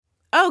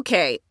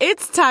Okay,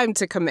 it's time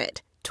to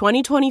commit.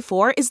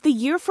 2024 is the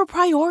year for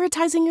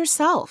prioritizing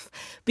yourself.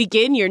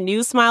 Begin your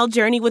new smile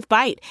journey with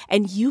Byte,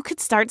 and you could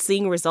start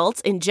seeing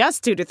results in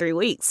just 2 to 3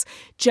 weeks.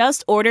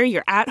 Just order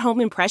your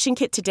at-home impression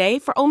kit today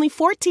for only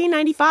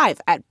 $14.95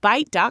 at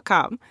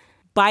Byte.com.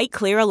 Byte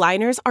Clear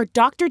aligners are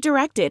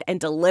doctor-directed and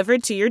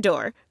delivered to your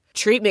door.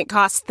 Treatment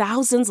costs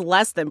thousands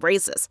less than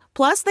braces.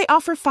 Plus, they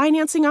offer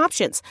financing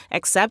options,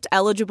 accept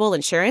eligible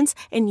insurance,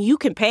 and you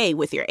can pay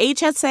with your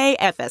HSA,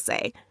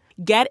 FSA.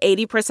 Get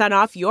 80%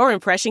 off your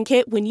impression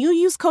kit when you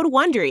use code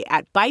WONDERY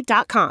at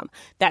Byte.com.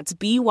 That's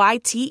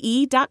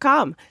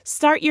BYTE.com.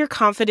 Start your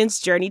confidence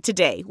journey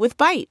today with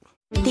Byte.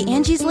 The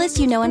Angie's List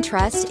you know and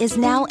trust is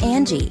now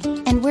Angie,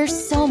 and we're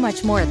so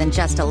much more than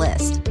just a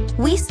list.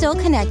 We still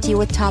connect you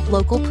with top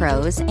local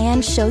pros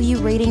and show you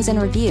ratings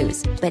and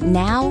reviews, but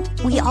now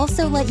we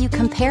also let you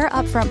compare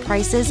upfront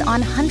prices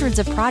on hundreds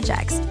of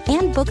projects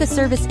and book a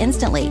service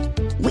instantly.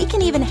 We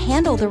can even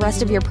handle the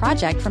rest of your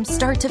project from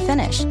start to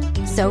finish.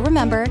 So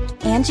remember,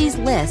 Angie's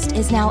List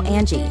is now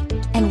Angie,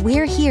 and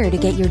we're here to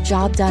get your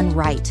job done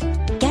right.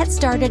 Get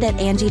started at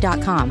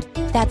Angie.com.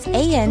 That's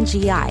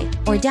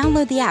ANGI, or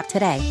download the app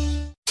today.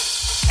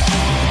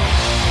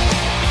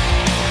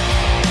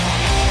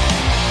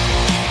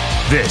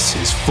 This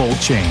is Full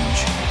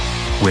Change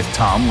with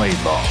Tom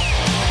Laidlaw.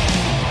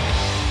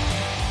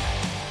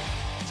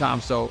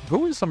 Tom, so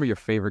who are some of your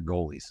favorite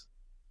goalies?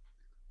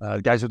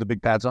 Guys with the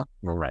big pads on?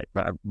 Well, right.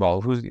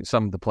 Well, who's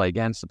some to play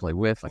against, to play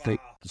with?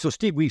 So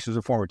Steve Weeks was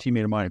a former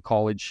teammate of mine in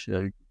college.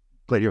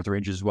 Played here with the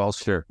Rangers as well.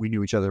 Sure. We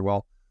knew each other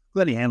well.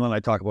 Glenny Hanlon, I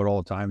talk about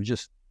all the time.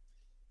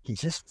 He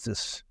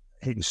was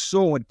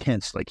so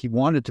intense. Like, he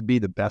wanted to be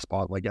the best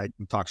possible. Like, I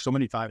talked so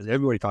many times.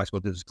 Everybody talks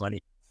about this.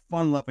 Glenny,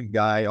 fun-loving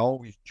guy,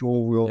 always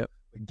jovial. Yep.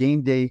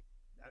 Game day.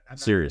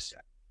 Serious.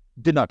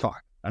 Did not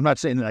talk. I'm not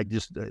saying that I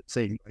just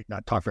say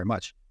not talk very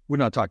much.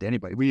 Would not talk to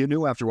anybody. We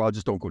knew after a while,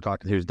 just don't go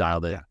talk to him. He was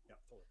dialed in. Yeah.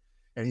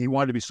 And he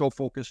wanted to be so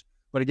focused.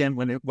 But again,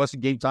 when it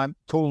wasn't game time,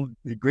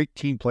 a great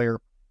team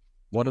player.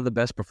 One of the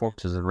best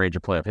performances in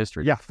Ranger playoff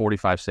history. Yeah.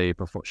 45 save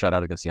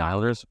shutout against the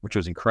Islanders, which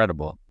was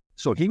incredible.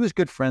 So he was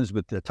good friends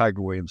with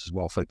Tiger Williams as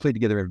well. So they played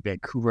together in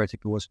Vancouver, I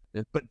think it was.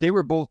 Yeah. But they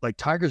were both, like,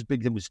 Tiger's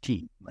big thing was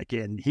team. Like,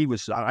 and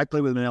I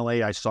played with him in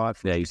LA. I saw it.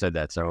 Yeah, you said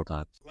that several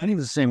times. And he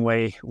was the same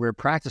way. We were at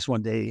practice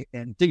one day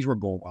and things were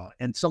going well.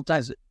 And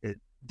sometimes it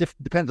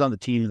depends on the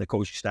team and the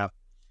coaching staff.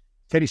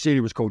 Teddy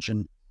Sadie was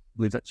coaching. I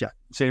believe that's,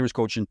 Sadie was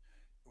coaching.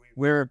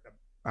 We're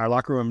our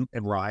locker room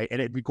and Rye,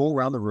 and we go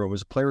around the room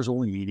as a players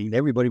only meeting. And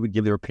everybody would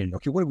give their opinion.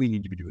 Okay, what do we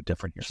need to be doing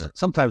different here? Sure.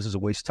 Sometimes it's a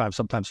waste of time.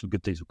 Sometimes some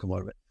good things will come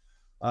out of it.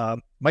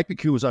 Mike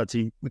McHugh was on our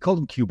team. We called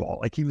him Cue Ball.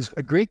 Like, he was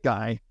a great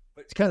guy,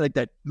 but it's kind of like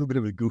that little bit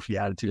of a goofy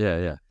attitude.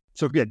 Yeah.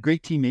 So we had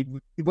great teammate.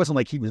 It wasn't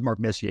like he was Mark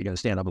Messier going to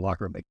stand up in the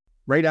locker room. Like,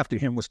 right after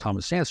him was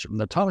Thomas Sandstrom.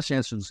 Now, Thomas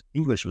Sandstrom's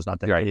English was not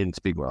that right. He didn't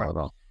speak well at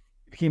all.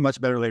 He became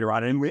much better later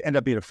on, and we ended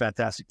up being a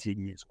fantastic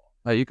team as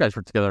well. You guys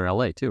were together in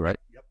LA too, right?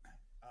 Yep.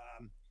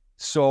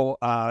 So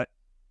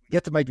we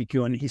get to Mike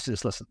McHugh, and he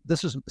says, listen,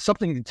 this is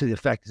something to the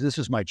effect, this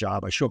is my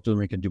job. I show up to the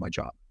rink and do my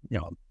job.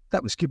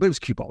 That was cute, but it was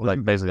cute ball.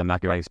 Like, basically, I'm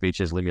not giving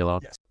speeches, leave me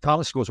alone. Yes.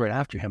 Thomas goes right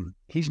after him.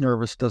 He's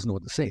nervous, doesn't know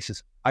what to say. He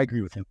says, I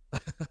agree with him.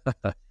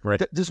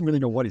 Right. Doesn't really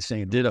know what he's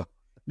saying. Ditto.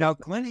 Now,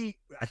 Glenny,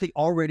 I think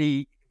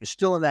already is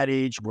still in that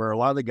age where a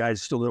lot of the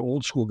guys, still the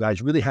old school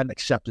guys, really hadn't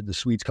accepted the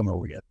Swedes coming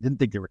over yet. Didn't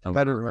think they were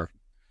better.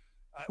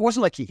 It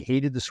wasn't like he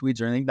hated the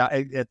Swedes or anything. Now,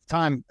 at the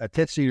time,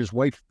 Ted Cedar's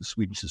wife was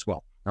Swedish as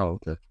well. Oh,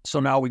 okay.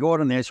 So now we go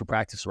out on the ice for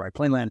practice, right?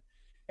 Playing land.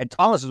 And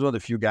Thomas was one of the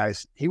few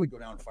guys, he would go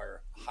down and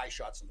fire high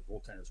shots on the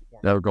goaltenders.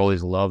 The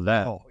goalies love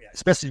that. Oh, yeah.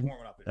 Especially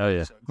warming up. Oh,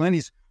 yeah. So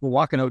we're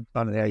walking out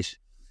on the ice.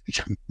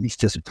 He's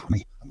just,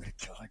 Tommy, I'm going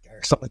to kill that guy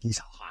or something. Like, he's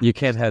hot. You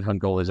can't headhunt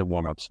goalies at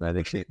warm-ups, man.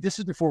 I think this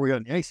is before we got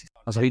on the ice.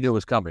 So he knew it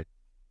was coming.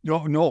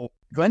 No.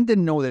 Glenn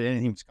didn't know that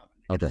anything was coming.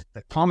 Okay.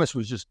 That Thomas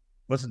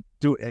wasn't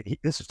doing.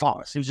 This is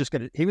Thomas. He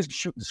was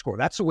shooting the score.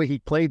 That's the way he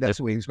played. That's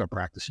the way he was going to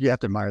practice. You have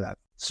to admire that.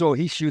 So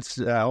he shoots.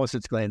 Almost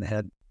hits Glenn in the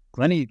head.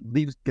 Glenny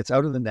gets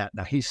out of the net.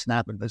 Now he's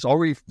snapping. There's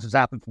already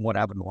zapping from what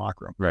happened in the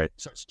locker room. Right.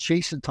 So it's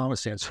chasing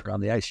Thomas Sandstrom on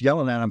the ice,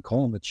 yelling at him,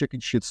 calling him the chicken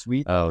shit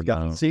sweet. Oh,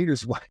 got no.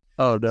 Cedars wife.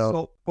 Oh, no.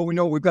 So, but we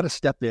know we've got to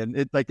step in.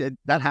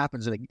 That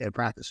happens in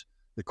practice.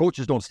 The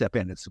coaches don't step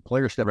in. It's the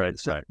players step in.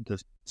 Right.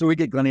 So we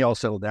get Glenny all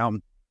settled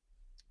down,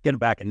 get him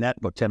back in net.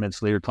 About 10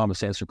 minutes later,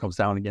 Thomas Sandstrom comes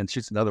down again,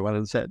 shoots another one,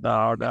 and said,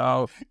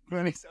 no.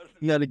 Glenny's out of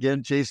the net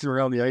again, chasing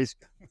around the ice.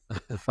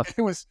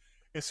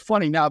 It's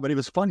funny now, but it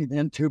was funny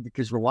then too,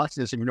 because we're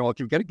watching this and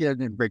okay, we've got to get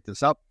in and break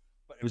this up.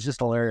 But it was just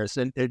hilarious.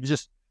 And it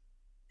just,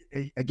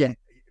 again,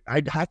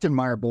 I'd have to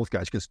admire both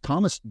guys because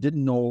Thomas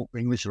didn't know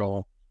English at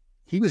all.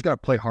 He was going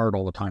to play hard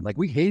all the time. Like,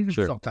 we hated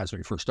him sometimes when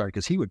he first started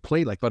because he would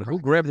play like. But who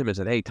grabbed him and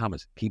said, hey,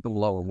 Thomas, keep him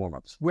low in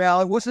warm-ups?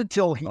 Well, it wasn't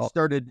until he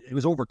started, it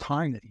was over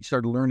time that he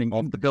started learning.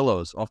 Off the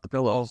pillows.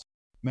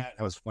 Man,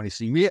 that was funny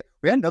seeing. We had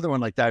another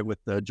one like that with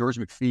George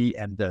McPhee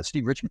and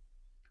Steve Richmond,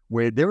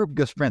 where they were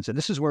good friends. And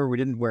this is where we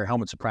didn't wear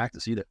helmets in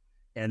practice either.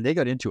 And they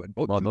got into it.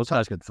 Those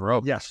guys could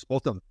throw. Yes,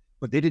 both of them.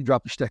 But they didn't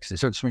drop the sticks. They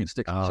started swinging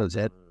sticks on his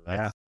head.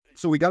 Yeah.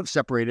 So we got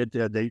separated.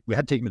 We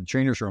had to take him to the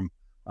trainer's room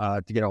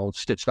to get all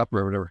stitched up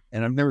or whatever.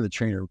 And I remember the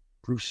trainer,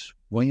 Bruce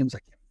Williams,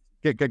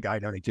 good guy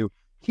down there too.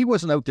 He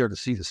wasn't out there to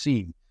see the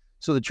scene.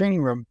 So the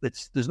training room,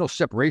 there's no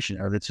separation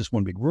there. It's just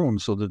one big room.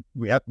 So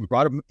we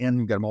brought him in,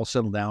 we got them all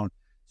settled down.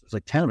 So it's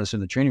like 10 of us in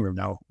the training room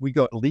now. We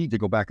got leave to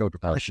go back out to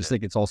practice. Just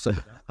think it's all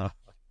settled down.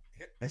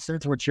 I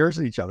started throwing chairs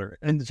at each other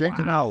and the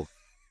drinking out.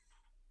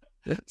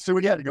 So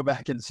we had to go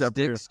back and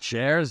separate. Sticks,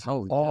 chairs.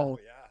 Oh,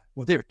 yeah.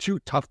 Well, they were two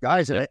tough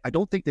guys, and I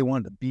don't think they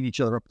wanted to beat each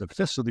other up with the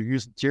fists, so they're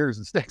using chairs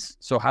and sticks.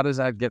 So how does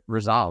that get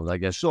resolved, I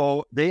guess?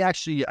 So they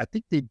actually, I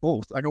think they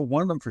both, I know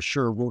one of them for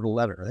sure wrote a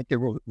letter. I think they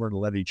wrote a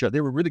letter to each other.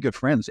 They were really good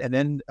friends. And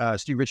then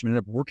Steve Richmond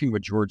ended up working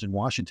with George in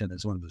Washington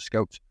as one of the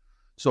scouts.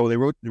 So they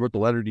wrote the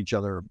letter to each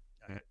other.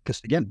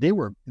 Because again,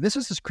 this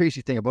is this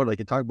crazy thing about it. I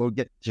can talk about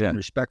getting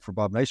respect for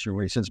Bob Nystrom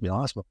when he sends me to the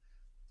hospital.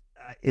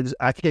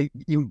 I think I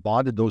even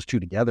bonded those two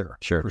together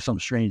for some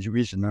strange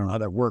reason. I don't know how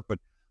that worked, but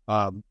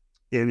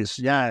it is,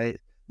 there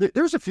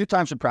was a few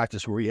times in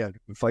practice where we had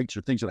fights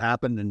or things that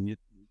happened, and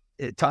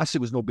to us,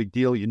 it was no big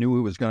deal. You knew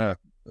it was going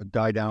to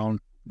die down.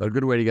 But a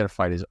good way to get a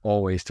fight is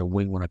always to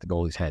wing one at the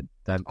goalie's head.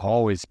 That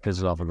always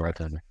pisses off a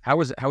goaltender. How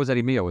was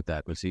Eddie Mio with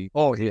that? Was he?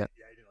 Oh, yeah.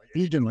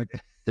 He didn't like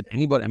it. Did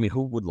anybody? I mean,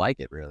 who would like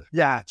it really?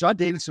 Yeah, John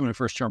Davidson, when he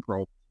first turned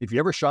pro, if you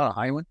ever shot a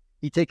high one,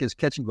 he'd take his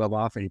catching glove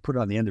off and he'd put it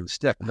on the end of his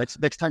stick.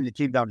 Next time you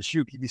came down to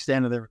shoot, he'd be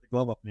standing there with the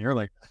glove up in the air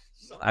like.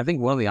 I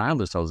think one of the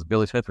Islanders told us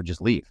Billy Smith would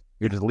just leave.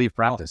 He'd just leave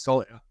practice.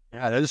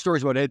 Yeah, there's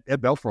stories about Ed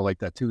Belfour like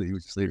that too. That he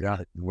would just leave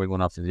out, wing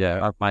one up. I had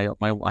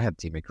a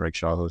teammate Greg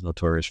Shaw who was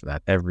notorious for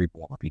that. Every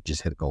warm-up, he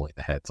just hit a goalie in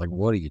the head. It's like,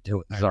 what are you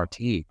doing? This is our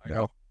team. I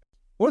know.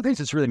 One of the things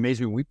that's really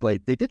amazing when we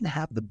played, they didn't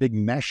have the big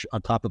mesh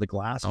on top of the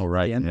glass. Oh,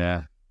 right.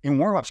 Yeah. In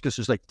warm-ups, because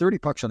there's like 30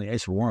 pucks on the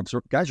ice for warm-ups.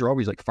 So guys are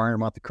always like firing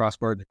them off the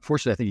crossbar.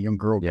 Fortunately, I think a young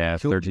girl. Yeah,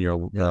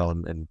 13-year-old girl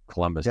in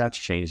Columbus. That's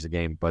changed the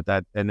game. But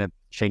then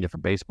changed it for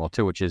baseball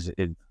too, which is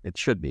it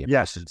should be.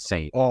 Yes. It's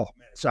insane. Oh,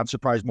 man. So I'm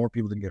surprised more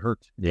people didn't get hurt.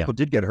 Yeah. People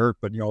did get hurt,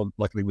 but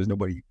luckily there was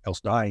nobody else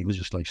dying. It was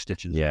just like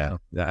stitches. Yeah,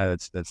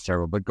 that's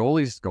terrible. But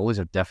goalies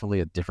are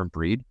definitely a different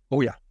breed.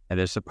 Oh yeah. And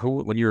there's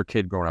who when you were a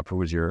kid growing up, who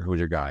was your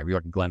guy? Were you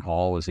like Glenn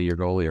Hall? Was he your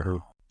goalie or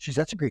who? Jeez,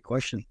 that's a great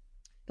question.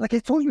 Like I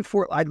told you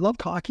before, I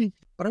loved hockey,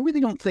 but I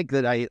really don't think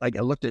that I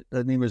looked at,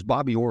 the name was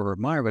Bobby Orr or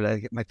Meyer,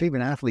 but my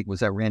favorite athlete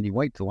was that Randy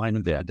White, the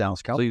lineman for the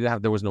Dallas Cowboys. So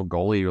there was no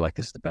goalie. You're like,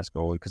 this is the best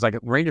goalie. Because like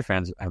Ranger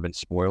fans have been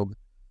spoiled.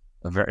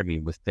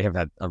 They have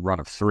had a run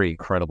of 3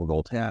 incredible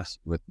goaltenders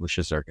with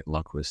Shesterkin,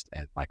 Lundqvist,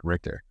 and Mike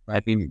Richter.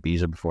 Right. I mean,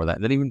 Beezer before that.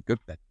 And then even good,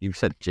 you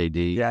said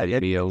JD, Eddie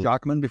Mio.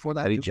 Jockman before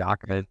that. Eddie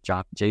Jockman,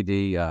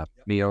 JD,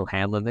 Mio,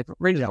 Hanlon.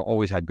 Rangers have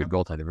always had good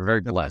goaltenders. We're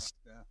very blessed.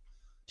 Yeah.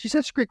 Geez,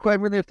 that's a great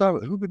question. I really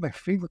thought, who would be my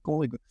favorite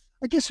goalie?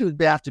 I guess it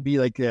would have to be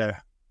like,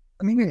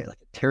 maybe like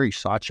a Terry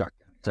Sawchuk.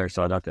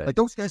 Like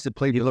those guys that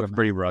played. He looks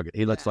pretty rugged.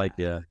 He looks like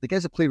the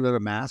guys that played with a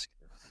mask.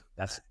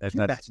 They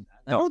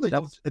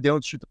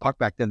don't shoot the puck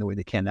back then the way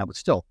they can now, but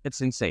still,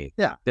 it's insane.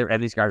 Yeah,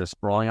 and these guys are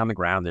sprawling on the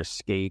ground. There's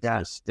skates,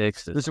 there's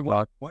sticks. There's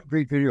one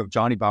great video of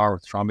Johnny Bauer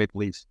with Toronto Maple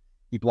Leafs.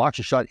 He blocks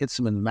a shot, hits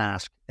him in the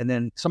mask, and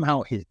then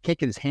somehow he can't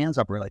get his hands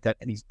up right like that,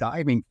 and he's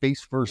diving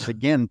face first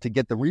again to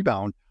get the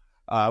rebound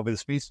with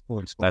his face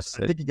full. I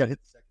think he got hit.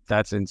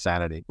 That's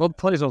insanity. Well,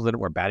 players also didn't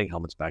wear batting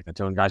helmets back then,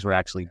 too, and guys would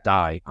actually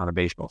die on a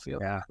baseball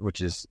field,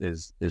 which is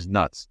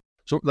nuts.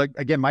 So, like,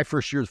 again, my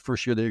first year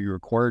that you're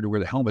required to wear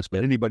the helmets,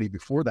 but anybody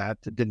before that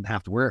didn't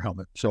have to wear a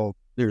helmet. So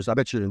I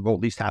bet you at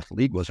least half the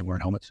league wasn't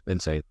wearing helmets.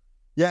 Insane.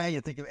 Yeah, you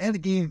think of, and the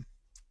game,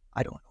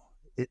 I don't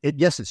know.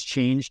 Yes, it's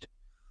changed.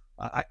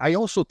 I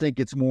also think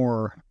it's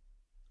more,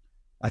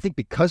 I think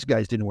because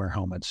guys didn't wear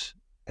helmets,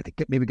 I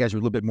think maybe guys are a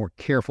little bit more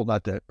careful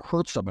not to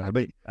hurt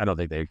somebody. I don't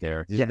think they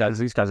care.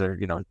 These guys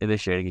are,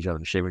 initiating each other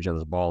and shaving each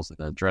other's balls in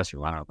the dressing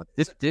room. I don't know. But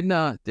this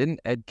didn't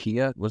Ed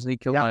Kia, wasn't he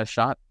killed by a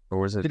shot? Or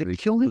was it? Did it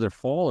kill him? Was it a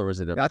fall or was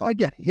it? I thought he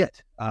got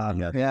hit.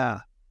 Yeah.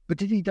 But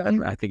did he die?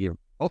 I think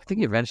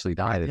he eventually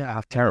died. Yeah.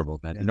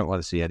 Terrible, man. You don't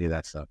want to see any of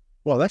that stuff.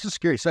 Well, that's a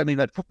scary sight. I mean,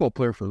 that football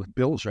player for the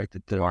Bills, right?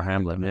 Mar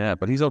Hamlin. Yeah,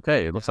 but he's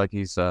okay. It looks like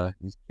he was I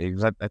think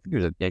he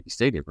was at Yankee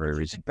Stadium for a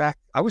reason. Back,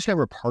 I was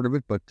never a part of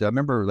it, but I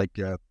remember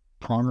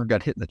Pronger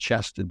got hit in the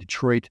chest in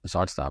Detroit. His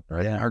heart stopped,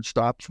 right? Yeah, heart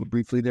stopped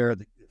briefly there.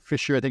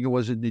 Fisher, I think it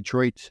was in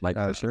Detroit. Mike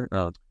Fisher?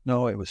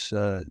 No, it was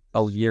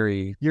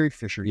Yuri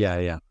Fisher.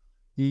 Yeah.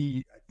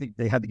 I think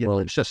they had to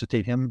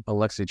resuscitate him.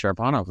 Alexei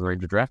Charpanov, the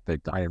Ranger draft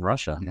pick, died in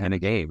Russia in a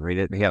game.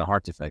 He had a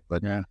heart defect,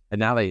 but and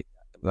now they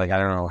I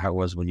don't know how it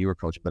was when you were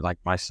coaching, but like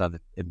my son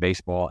in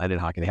baseball and in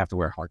hockey, they have to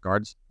wear heart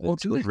guards.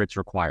 It's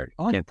required.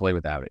 You can't play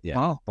without it.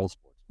 Yeah, both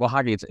sports. Well,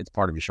 hockey, it's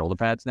part of your shoulder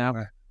pads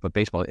now, but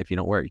baseball, if you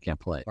don't wear it, you can't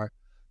play. Right.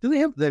 Do they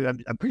have?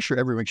 I'm pretty sure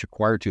every rink's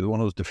required to. One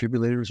of those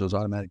defibrillators, those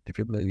automatic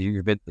defibrillators.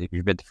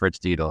 You've been to Fritz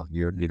Dietl.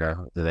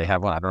 Do they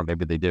have one? I don't know.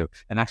 Maybe they do.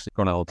 And actually,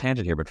 going on a little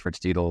tangent here, but Fritz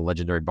Dietl,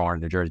 legendary bar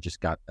in New Jersey,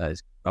 just got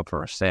up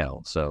for a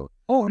sale. So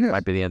it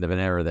might be the end of an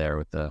era there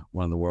with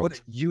one of the world's.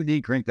 What a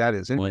unique rink that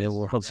is. One of the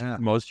world's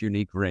most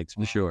unique rinks,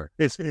 for sure.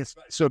 It's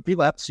so if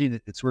people haven't seen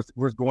it, it's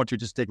worth going to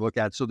just take a look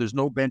at. So there's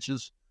no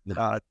benches.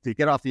 To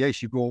get off the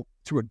ice, you go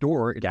through a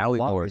door. Galley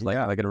doors,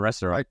 like in a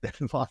restaurant, right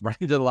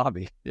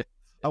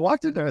I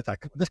walked in there. I thought,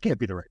 this can't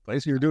be the right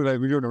place. You're doing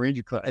a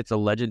Ranger class. It's a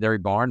legendary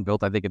barn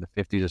built, I think, in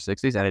the 50s or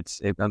 60s,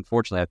 and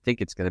unfortunately, I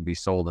think it's going to be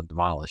sold and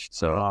demolished.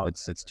 So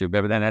it's too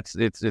bad. But then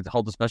it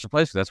holds a special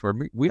place. That's where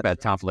we've had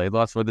Tom Laidlaw.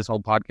 That's where this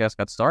whole podcast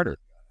got started.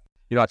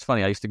 You know, it's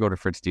funny. I used to go to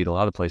Fritz Dietl,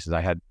 other places.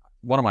 I had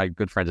one of my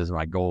good friends is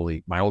my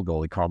old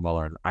goalie, Carl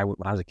Muller. And when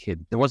I was a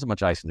kid, there wasn't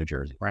much ice in New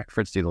Jersey. Right?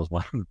 Fritz Dietl was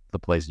one of the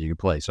places you could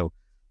play. So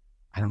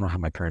I don't know how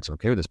my parents are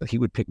okay with this, but he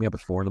would pick me up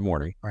at 4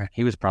 a.m. Right?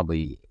 He was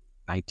probably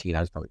 19. I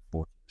was probably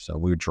 4. So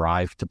we would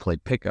drive to play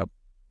pickup,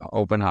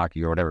 open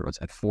hockey or whatever it was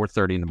at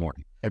 4:30 in the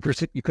morning. And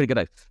you couldn't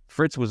get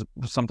Fritz was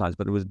sometimes,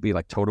 but it would be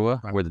like Totowa,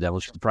 where the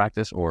Devils used to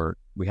practice, or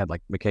we had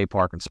like McKay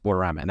Park and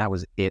Sportorama, and that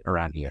was it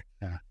around here.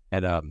 Yeah.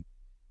 And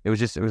it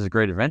was a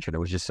great adventure. It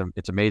was just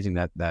it's amazing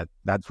that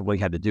that's what we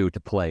had to do to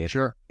play.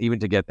 Sure. Even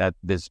to get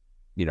this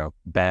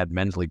bad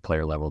men's league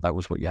player level, that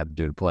was what you had to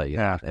do to play.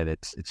 Yeah. And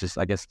it's just,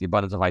 I guess, the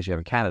abundance of ice you have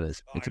in Canada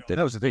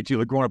that was the thing too.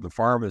 Like growing up on the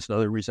farm, it's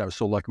another reason I was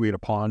so lucky. We had a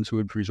pond, so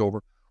it would freeze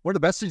over. One of the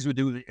best things we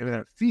do in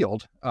a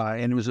field,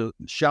 and it was a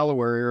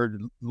shallow area,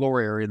 lower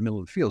area in the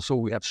middle of the field. So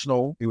we have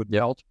snow, it would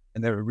melt,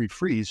 and then it would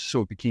refreeze,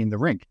 so it became the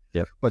rink.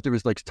 Yep. But there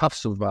was like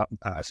tufts of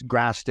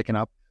grass sticking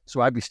up, so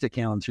I'd be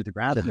sticking on through the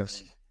grass.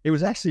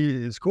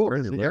 It's cool.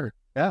 Really,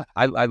 yeah.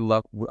 I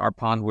love our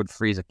pond would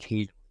freeze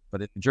occasionally,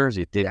 but in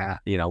Jersey it did. Yeah.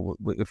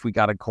 If we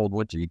got a cold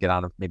winter, you get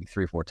on it maybe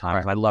 3 or 4 times.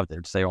 Right. And I loved it.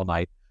 It'd stay all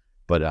night,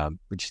 but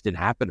it just didn't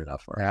happen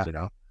enough for us.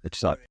 It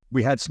sucked.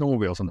 We had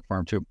snowmobiles on the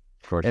farm too.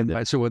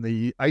 And so when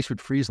the ice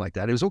would freeze like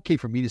that, it was okay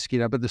for me to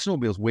skate out, but the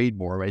snowmobiles weighed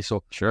more, right?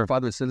 So my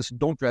father would say, listen,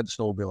 don't drag the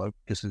snowmobile out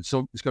because it's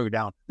going to go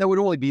down. That would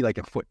only be like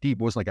a foot deep.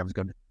 It wasn't like I was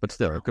going to. But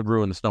still, it could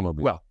ruin the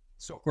snowmobile. Well,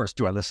 so of course,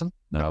 do I listen?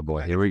 No,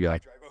 boy, here we go.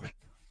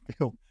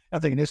 I'm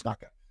thinking it's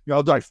not going to.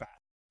 I'll die fast.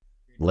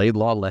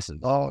 Laidlaw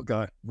lessons. Oh,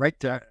 God. Right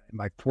there.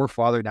 My poor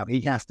father, now he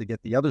has to get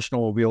the other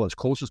snowmobile as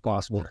close as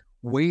possible,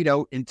 wade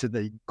out into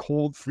the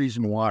cold,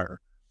 freezing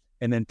water,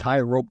 and then tie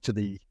a rope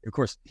to of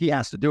course, he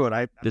has to do it.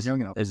 I'm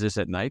young enough. Is this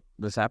at night?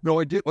 This happened? No,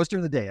 it was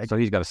during the day. So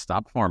he's got to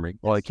stop farming.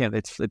 Well, he can't.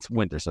 It's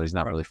winter, so he's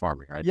not really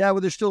farming, right? Yeah, well,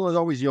 there's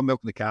always milking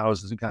the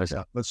cows and kind of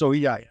stuff. But so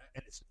and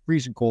it's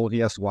freezing cold. He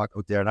has to walk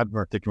out there, and I'm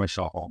thinking to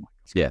myself, oh my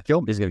God, kill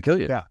him. He's going to kill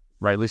you. Yeah,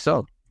 rightly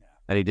so. Yeah.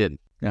 And he didn't.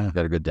 Yeah, he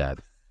got a good dad.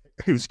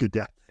 He was a good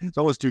dad. It's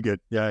almost too good.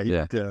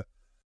 Yeah.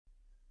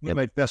 One of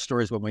my best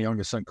stories with my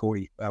youngest son,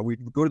 Cody,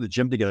 we'd go to the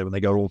gym together when they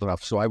got old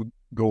enough. So I would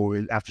go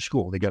after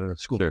school. They got a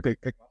school to pick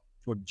up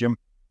to the gym.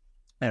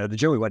 And the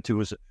gym we went to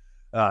was,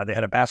 they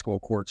had a basketball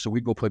court. So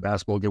we'd go play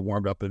basketball, get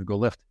warmed up, and go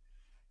lift.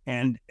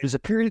 And it was a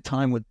period of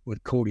time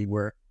with Cody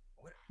where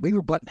we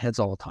were butting heads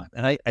all the time.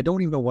 And I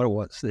don't even know what it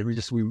was. They were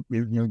just, we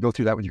go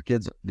through that with your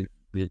kids.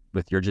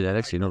 With your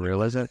genetics, you don't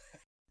realize that?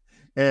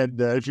 And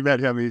if you met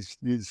him, he's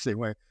the same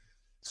way.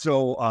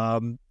 So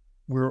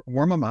we're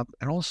warming him up,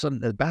 and all of a sudden,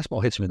 the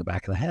basketball hits him in the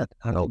back of the head.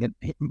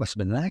 He must have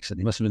been an accident.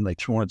 He must have been like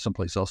thrown it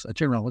someplace else. I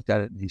turned around, looked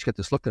at it, and he's got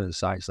this look on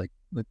his eyes like,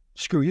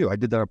 screw you. I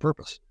did that on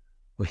purpose.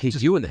 Well,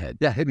 hit you in the head.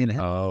 Yeah, hit me in the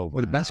head. Oh,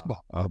 with a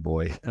basketball. Oh,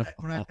 boy.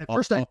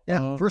 First I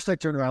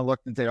turned around,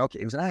 looked, and said,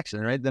 okay, it was an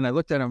accident, right? Then I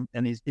looked at him,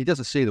 and he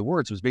doesn't say the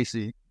words. It was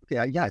basically,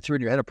 okay, I threw it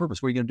in your head on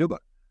purpose. What are you going to do about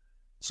it?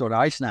 So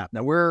I snapped.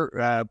 Now, we're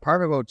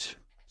probably about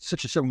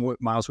 6 or 7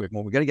 miles away from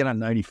home. We got to get on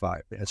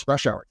 95. It's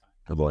rush hour time.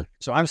 Oh, boy.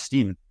 So I'm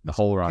steaming. The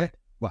whole ride. Okay.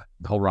 What?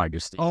 The whole ride, you're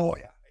steaming. Oh,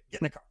 yeah.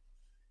 Get in the car.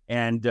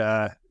 And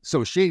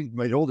so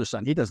my older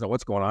son, he doesn't know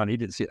what's going on. He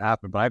didn't see it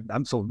happen, but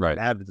I'm so mad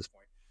at this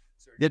point.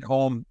 So get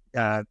home,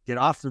 get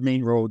off the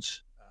main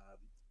roads,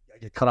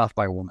 get cut off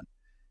by a woman.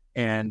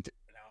 And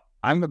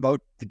I'm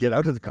about to get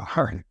out of the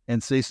car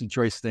and say some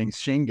choice things.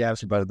 Shane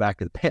grabs me by the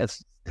back of the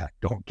pants.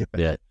 Don't get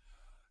back. Yeah.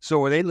 So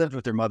where they lived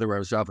with their mother, where I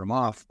was dropping them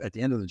off, at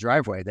the end of the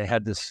driveway, they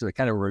had this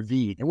kind of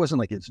ravine. It wasn't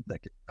like it's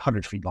like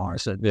 100 feet long. I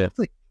said, it's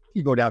like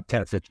you go down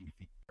 10 or 15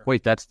 feet.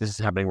 Wait, this is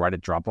happening right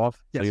at drop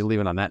off? Yes. So you're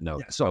leaving on that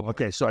note. Yeah.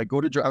 So I go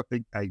to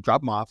I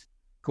drop him off.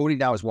 Cody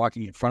now is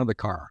walking in front of the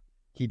car.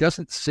 He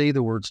doesn't say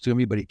the words to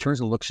me, but he turns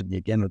and looks at me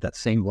again with that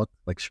same look,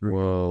 like screw.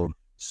 Whoa.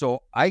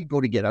 So I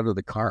go to get out of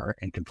the car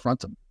and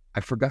confront him. I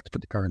forgot to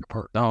put the car in the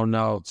park. Oh,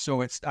 no.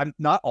 So I'm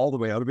not all the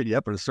way out of it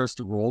yet, but it starts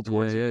to roll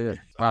towards Yeah.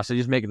 Wow, so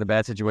you're just making the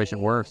bad situation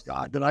worse.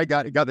 God, then I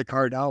got the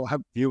car now. How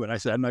you? And I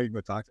said, I'm not even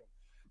going to talk to him.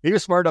 He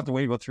was smart enough to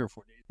wait about 3 or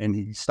 4 days. And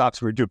he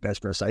stops. We're doing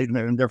best press. I'll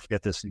never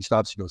forget this. He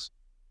stops. He goes,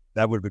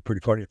 that would have been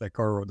pretty funny if that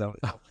car rolled down.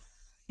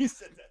 He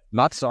said that.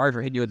 Not sorry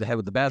for hitting you in the head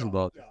with the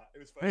basketball. No, it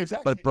was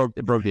funny. But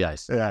it broke the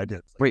ice. Yeah, I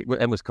did. Wait,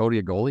 and was Cody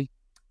a goalie?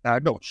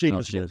 No, Shane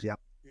was. Yeah.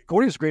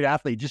 Cody was a great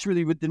athlete. Just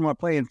really didn't want to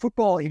play in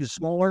football. He was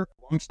smaller,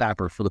 long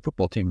snapper for the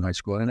football team in high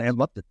school, and I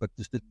loved it, but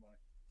just didn't want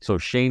to. So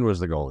Shane was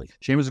the goalie.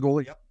 Shane was the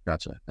goalie. Yep.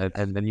 Gotcha.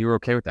 And then you were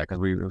okay with that because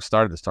we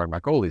started this talking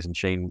about goalies, and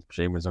Shane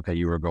was okay.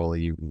 You were a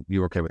goalie. You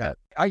were okay with that.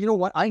 You know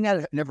what? I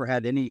never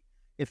had any.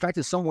 In fact,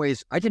 in some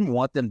ways, I didn't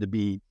want them to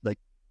be like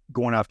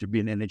going after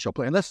being an NHL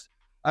player unless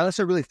I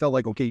really felt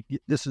like, okay,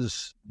 this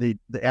is they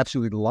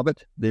absolutely love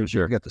it. They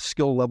got the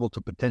skill level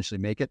to potentially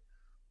make it.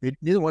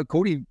 Neither one.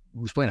 Cody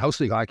was playing house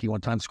league hockey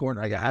one time, scoring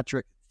like a hat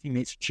trick.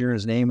 Teammates cheering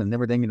his name and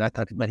everything, and I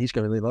thought, man, he's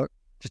going to really look.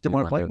 Just didn't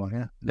want to play one,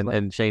 yeah.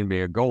 And Shane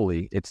being a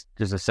goalie, it's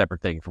just a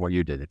separate thing from what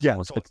you did.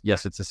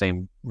 Yes, it's the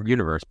same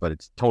universe, but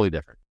it's totally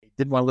different.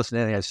 Didn't want to listen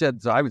to anything I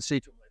said, so I would say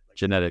to him,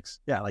 genetics.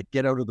 Yeah, like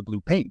get out of the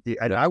blue paint.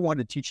 I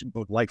wanted to teach him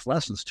about life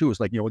lessons too. It's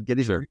like, get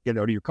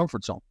out of your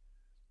comfort zone.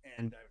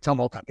 And tell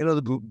him all the time, get out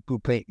of the blue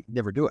paint.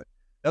 Never do it.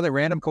 Another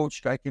random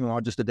coach guy came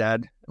on, just a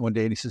dad, one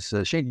day, and he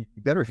says, Shane, you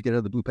better if you get out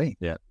of the blue paint.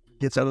 Yeah.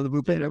 Gets out of the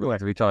blue paint everywhere.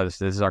 We tell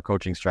this is our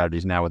coaching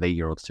strategies now with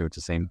 8-year-olds too. It's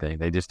the same thing.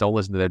 They just don't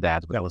listen to their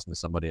dads, but they listen to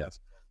somebody else.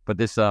 But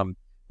this,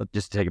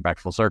 just to take it back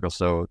full circle.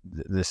 So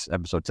this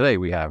episode today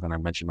we have, and I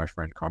mentioned my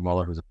friend Carl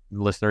Muller, who's a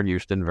listener in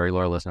Houston, very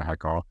loyal listener. Hi,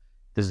 Carl.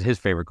 This is his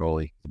favorite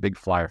goalie, a big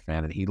Flyer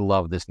fan, and he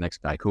loved this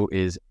next guy who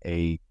is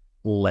a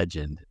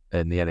legend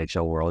in the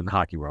NHL world, in the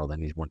hockey world,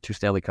 and he's won 2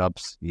 Stanley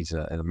Cups. He's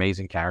an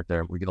amazing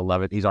character. We're gonna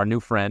love it. He's our new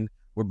friend.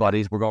 We're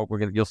buddies.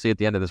 You'll see at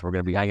the end of this, we're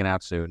gonna be hanging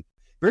out soon.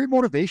 Very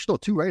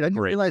motivational too, right? I didn't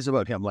realize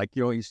about him. Like,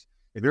 he's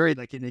very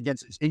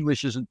against his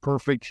English isn't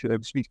perfect.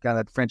 Speaks kind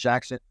of that French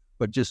accent,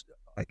 but just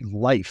like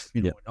life,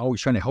 and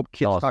always trying to help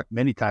kids. Talk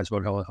many times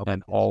about how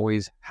and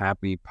always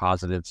happy,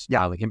 positive,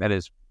 smiling. Him and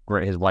his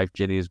wife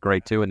Ginny is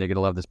great too, and they're gonna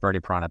love this Bernie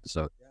Prawn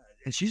episode.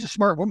 And she's a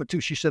smart woman too.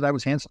 She said I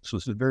was handsome, so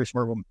she's a very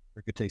smart woman.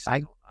 Very good taste.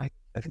 I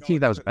think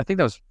that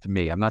was to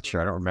me. I'm not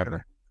sure. I don't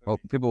remember. Well,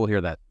 people will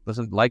hear that.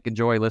 Listen,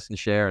 enjoy, listen,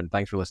 share, and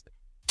thanks for listening.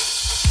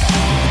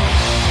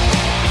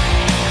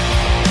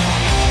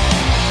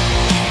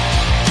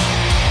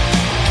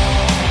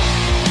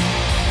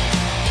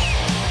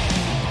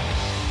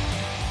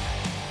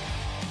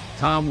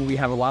 Tom, we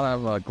have a lot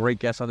of great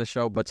guests on the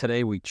show, but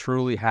today we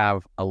truly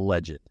have a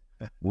legend.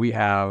 We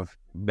have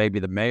maybe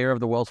the mayor of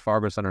the Wells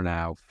Fargo Center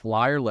now,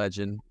 Flyer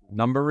legend,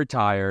 number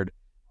retired,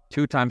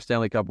 2-time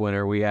Stanley Cup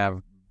winner. We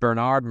have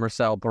Bernard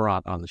Marcel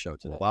Parent on the show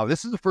today. Wow,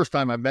 this is the first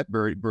time I met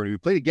Bernie. We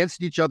played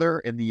against each other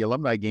in the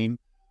alumni game.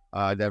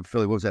 That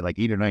Philly was that like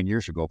 8 or 9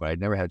 years ago, but I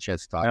never had a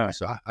chance to talk to you.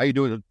 So how you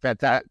doing?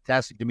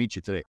 Fantastic to meet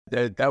you today.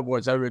 I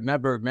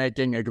remember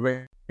making a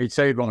great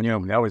save on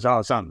you. That was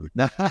awesome.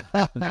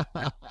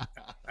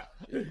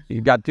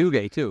 You got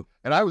Duguay too.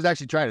 And I was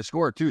actually trying to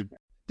score too.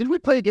 Did we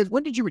play against?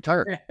 When did you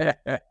retire?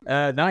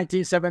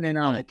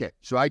 1979. Okay,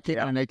 so I came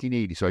in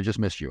 1980, so I just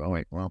missed you. Oh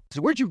wait, well,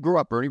 so where'd you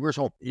grow up, Bernie? Where's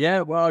home? Yeah,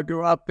 well, I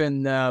grew up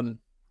in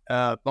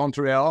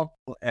Montreal,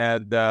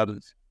 and I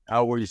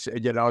always,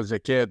 as a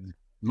kid,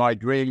 my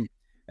dream,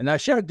 and I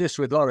shared this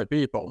with a lot of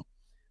people.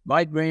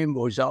 My dream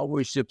was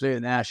always to play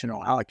in the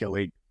National Hockey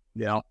League,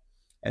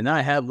 and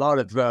I had a lot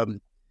of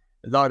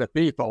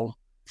people,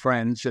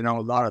 friends, a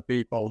lot of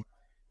people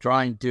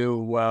trying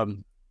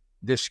to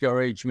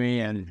discourage me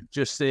and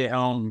just stay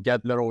home,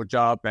 get a little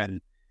job,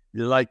 and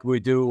like we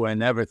do,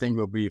 and everything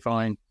will be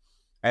fine.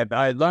 And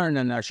I learned,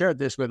 and I shared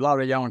this with a lot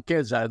of young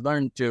kids, I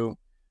learned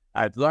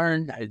at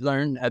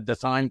the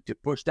time to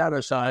push that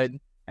aside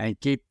and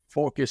keep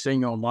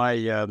focusing on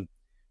my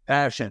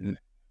passion.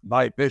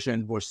 My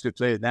vision was to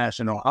play the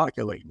National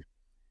Hockey League,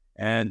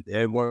 and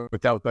it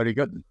worked out very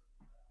good.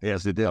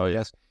 Yes, it did. Oh,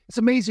 yes. It's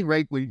amazing,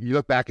 right? When you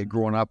look back at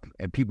growing up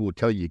and people would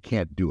tell you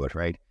can't do it,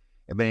 right?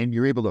 And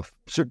you're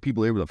certain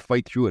people are able to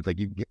fight through it. Like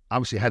you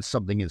obviously had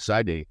something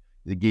inside that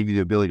gave you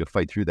the ability to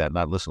fight through that and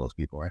not listen to those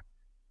people, right?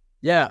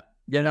 Yeah.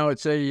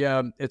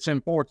 It's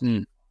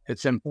important.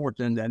 It's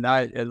important. And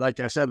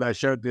like I said, I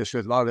shared this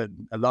with a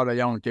lot of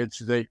young kids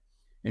today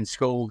in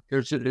school.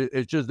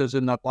 It just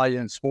doesn't apply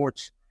in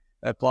sports.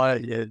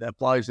 It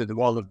applies to the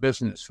world of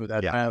business for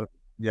that matter.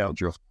 Yeah.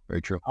 True.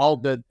 Very true. All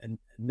the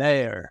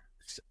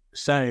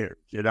sayers,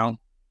 they don't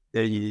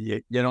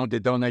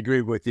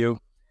agree with you.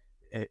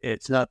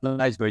 It's not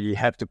nice, but you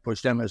have to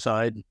push them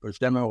aside, push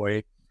them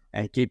away,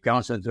 and keep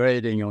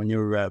concentrating on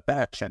your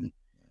passion.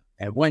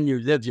 And when you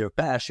live your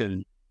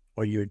passion,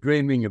 or you're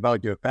dreaming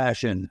about your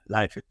passion,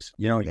 life is,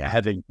 you're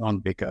having fun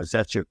because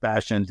that's your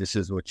passion. This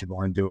is what you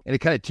want to do. And it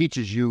kind of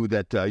teaches you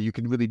that you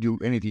can really do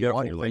anything you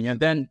want.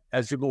 And then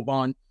as you move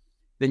on,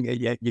 then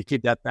you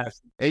keep that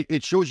passion.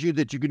 It shows you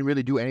that you can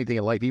really do anything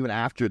in life, even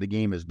after the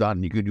game is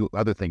done. You can do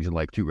other things in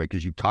life too, right?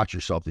 Because you've taught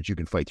yourself that you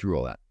can fight through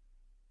all that.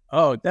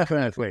 Oh,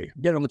 definitely.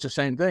 It's the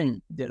same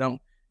thing. You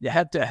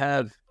have to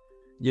have,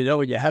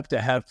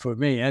 for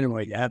me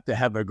anyway, you have to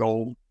have a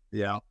goal,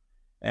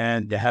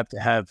 and you have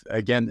to have,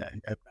 again,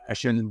 a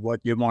passion,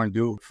 what you want to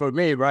do. For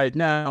me right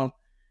now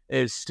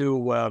is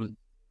to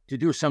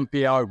do some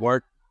PR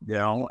work,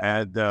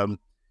 and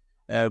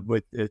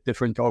with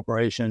different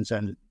corporations,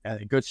 and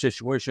a good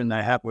situation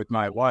I have with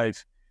my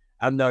wife.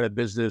 I'm not a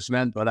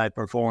businessman, but I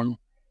perform.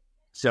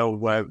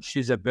 So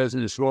she's a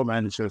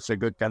businesswoman, so it's a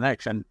good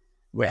connection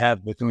we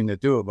have between the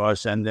two of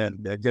us, and then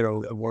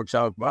it works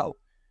out well.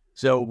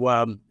 So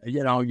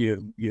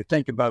you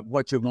think about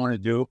what you want to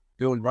do.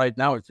 Doing right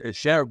now is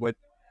share with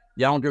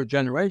younger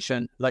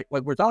generation, like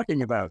what we're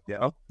talking about,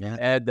 Yeah.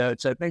 And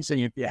it's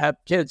amazing if you have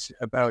kids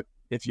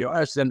if you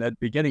ask them at the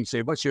beginning,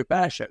 say, "What's your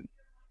passion?"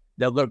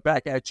 They'll look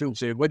back at you and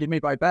say, "What do you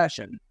mean by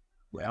passion?"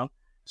 Well,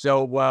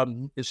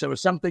 so it's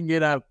something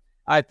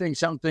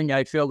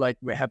I feel like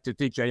we have to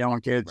teach our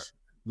young kids,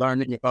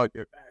 learning about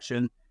your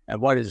passion. And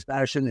what is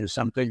passion is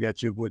something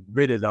that you would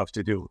really love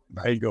to do.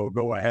 Right?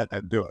 Go ahead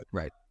and do it.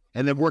 Right.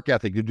 And then work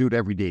ethic, you do it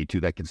every day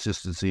too, that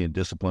consistency and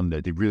discipline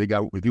that they really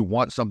got. If you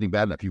want something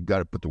bad enough, you've got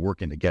to put the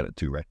work in to get it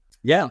too, right?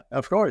 Yeah,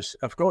 of course.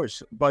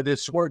 But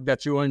it's work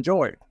that you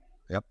enjoy.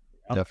 Yep,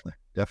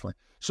 definitely.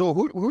 So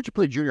who'd you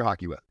play junior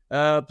hockey with?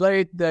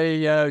 Played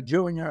the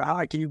junior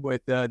hockey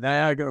with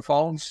Niagara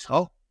Falls.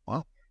 Oh,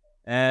 wow.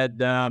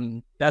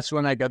 And that's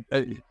when I got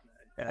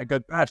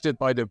drafted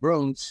by the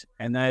Bruins,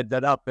 and I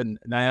ended up in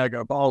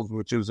Niagara Falls,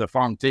 which was a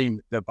farm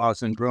team, the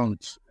Boston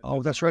Bruins.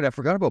 Oh, that's right. I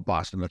forgot about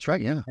Boston. That's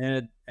right. Yeah.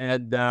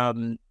 And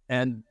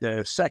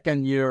the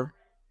second year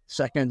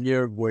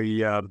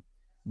we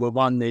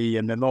won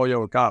the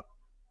Memorial Cup,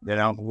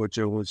 which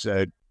was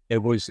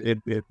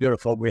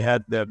beautiful. We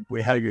had a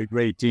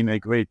great team, a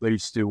great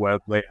place to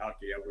play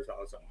hockey. It was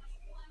awesome.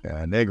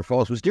 Yeah, Niagara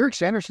Falls. Was Derek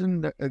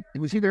Sanderson?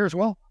 Was he there as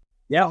well?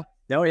 Yeah.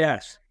 Oh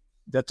yes.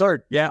 The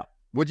third. Yeah.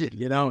 Would you?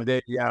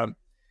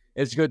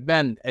 It's good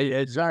men.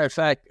 As a matter of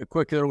fact, a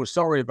quick little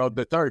story about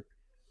the third.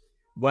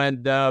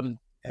 When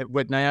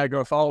with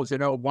Niagara Falls,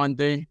 one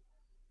day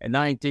in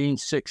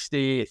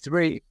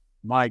 1963,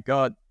 my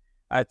God,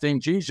 I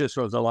think Jesus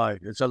was alive.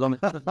 It's a long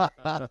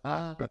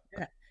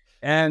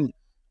And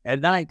in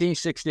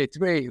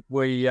 1963,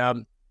 we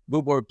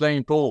were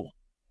playing pool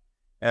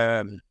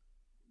in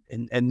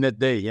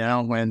midday,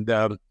 and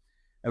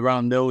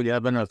around noon,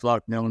 11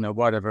 o'clock, noon or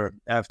whatever,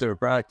 after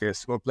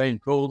practice, we're playing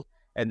pool.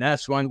 And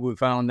that's when we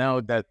found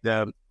out that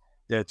the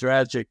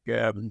tragic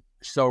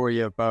story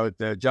about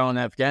John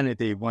F.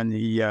 Kennedy when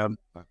he got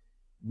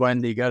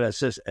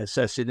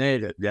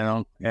assassinated,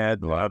 and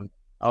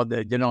I'll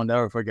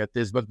never forget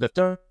this. But the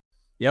third,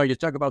 you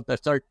talk about the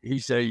third,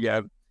 he's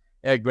a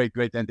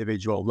great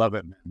individual. Love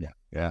him.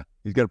 Yeah.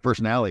 He's got a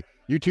personality.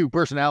 You two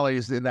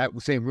personalities in that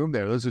same room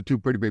there. Those are two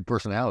pretty big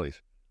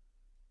personalities.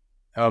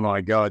 Oh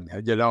my God!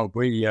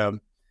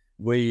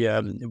 We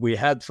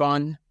had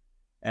fun.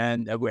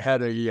 And we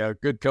had a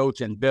good coach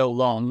in Bill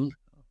Long.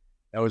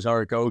 That was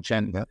our coach,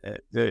 and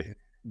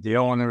the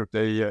owner of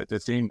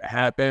the team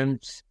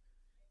happens,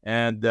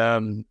 and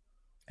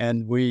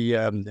we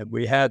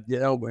had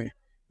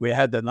we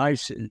had the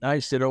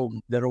nice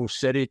little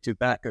city to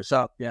back us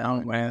up,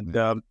 and we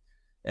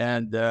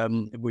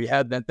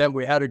had that. Then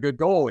we had a good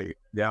goalie.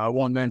 Yeah, I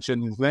won't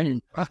mention his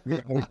name.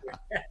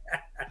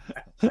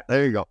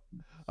 There you go.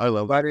 I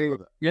love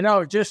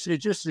that.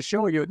 Just to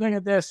show you, look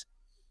at this.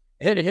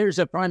 Here's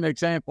a prime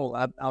example.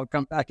 I'll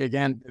come back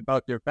again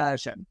about your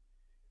passion.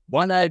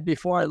 One night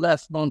before I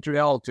left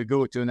Montreal to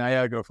go to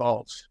Niagara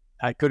Falls,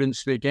 I couldn't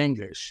speak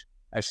English.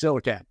 I still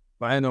can't.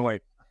 But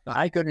anyway,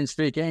 I couldn't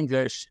speak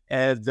English.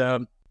 And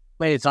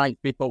many times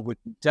people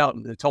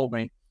told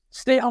me,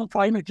 stay on,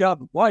 find a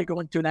job. Why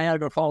going to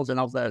Niagara Falls and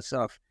all that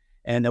stuff?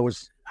 And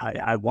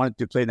I wanted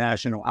to play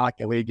National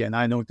Hockey League, and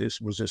I know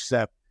this was a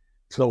step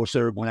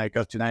closer when I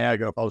got to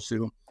Niagara Falls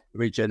to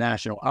reach a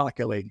National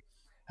Hockey League.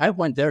 I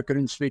went there,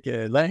 couldn't speak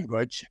a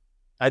language.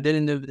 I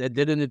didn't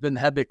even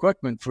have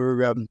equipment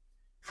for a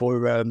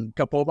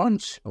couple of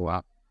months. Oh,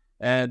 wow!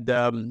 And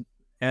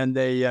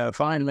they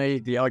finally,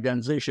 the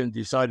organization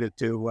decided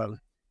to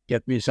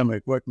get me some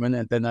equipment,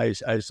 and then I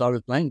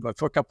started playing. But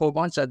for a couple of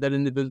months, I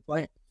didn't even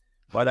play.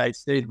 But I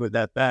stayed with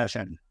that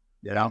passion,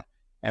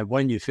 And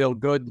when you feel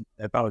good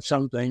about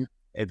something,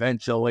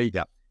 eventually,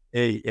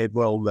 it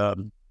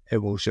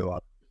will show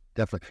up.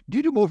 Definitely. Do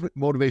you do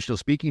motivational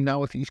speaking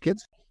now with these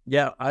kids?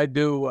 Yeah, I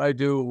do.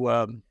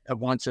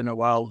 Once in a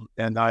while,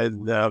 and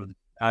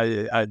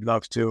I'd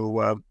love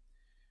to.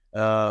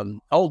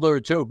 Older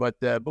too, but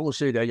we'll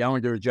see the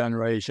younger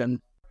generation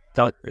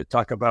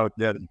talk about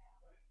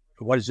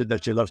what is it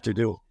that you love to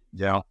do,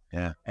 Yeah.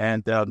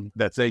 and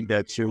the thing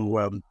that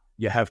you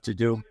have to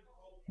do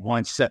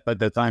one step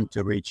at a time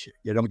to reach.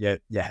 You don't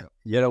get,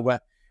 you know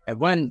what? And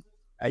when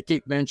I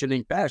keep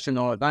mentioning passion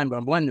all the time,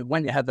 but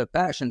when you have a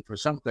passion for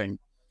something,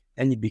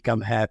 and you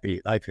become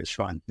happy, life is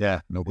fun. Yeah,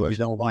 no question. You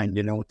don't mind,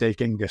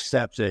 taking the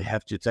steps they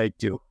have to take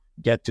to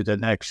get to the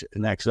next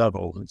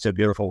level. It's a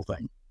beautiful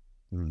thing.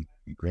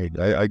 Great.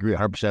 I agree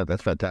 100%.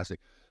 That's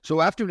fantastic.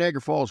 So after Niagara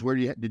Falls, where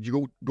did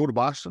you go to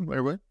Boston right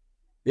away?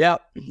 Yeah.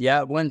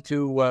 I went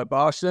to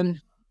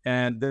Boston,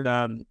 and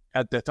then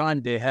at the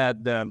time they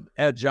had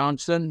Ed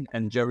Johnson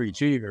and Jerry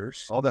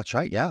Cheevers. Oh, that's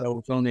right. Yeah. I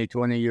was only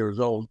 20 years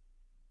old.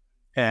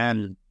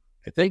 And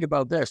think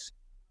about this,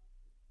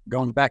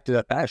 going back to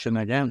the passion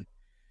again.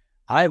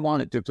 I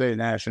wanted to play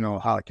National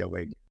Hockey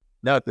League,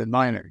 not the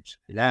minors,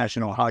 the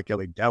National Hockey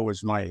League. That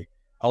was my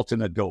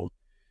ultimate goal.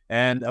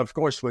 And of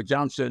course, with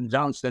Johnston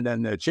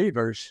and the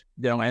Cheevers,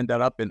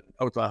 ended up in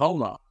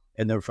Oklahoma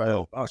in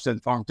the Boston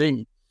farm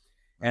team.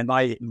 And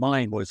my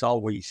mind was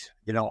always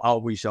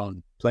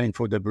on playing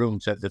for the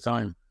Bruins at the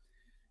time.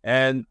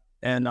 And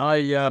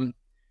I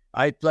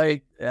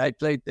played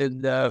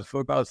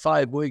for about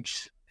 5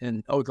 weeks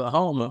in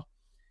Oklahoma.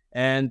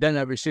 And then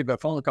I received a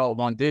phone call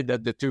one day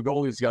that the two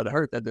goalies got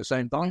hurt at the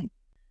same time.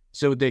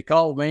 So they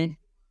called me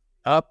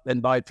up, and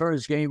my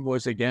first game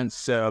was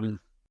against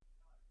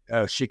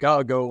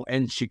Chicago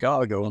in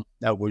Chicago.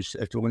 That was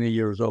 20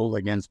 years old,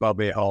 against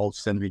Bobby Hall,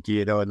 Stan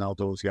Mikita, and all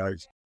those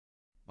guys.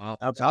 Wow.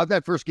 How'd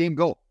that first game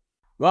go?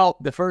 Well,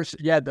 the first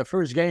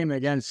game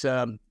against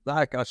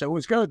Blackhawks, it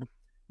was good.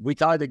 We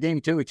tied the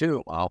game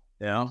 2-2. Wow.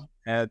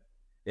 And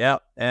it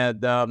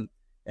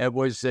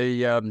was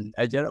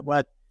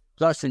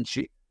plus in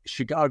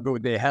Chicago,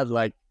 they had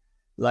like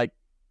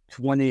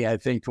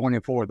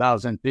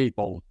 24,000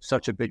 people,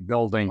 such a big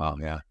building. Wow,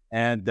 yeah.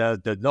 And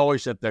the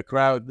noise of the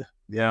crowd,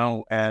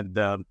 and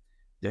the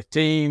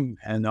team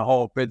and the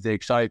whole bit, the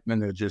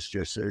excitement are just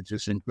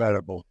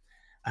incredible.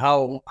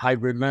 How I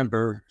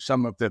remember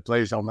some of the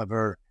plays, I'll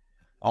never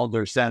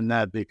understand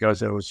that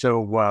because it was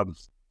so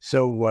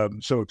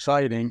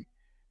exciting.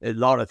 A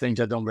lot of things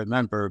I don't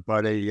remember,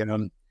 but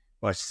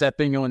by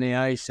stepping on the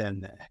ice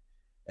and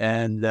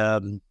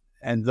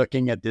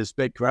looking at this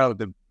big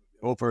crowd of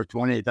over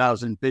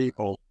 20,000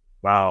 people.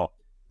 Wow,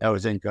 that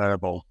was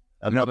incredible.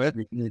 I'm not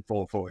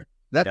grateful for it.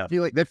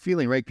 That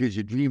feeling, right? Because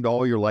you dreamed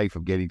all your life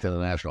of getting to the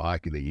National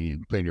Hockey League.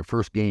 You playing your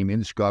first game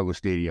in Chicago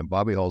Stadium.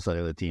 Bobby Hull's on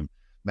the other team.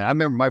 Man, I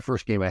remember my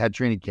first game. I had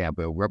training camp.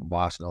 We're up in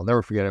Boston. I'll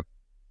never forget it.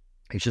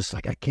 It's just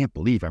like, I can't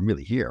believe I'm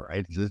really here,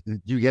 right?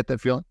 Did you get that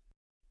feeling?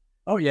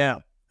 Oh, yeah.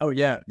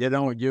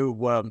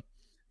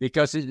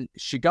 Because in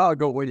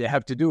Chicago, what you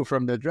have to do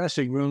from the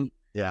dressing room,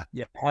 you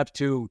have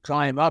to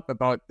climb up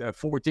about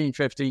 14,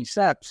 15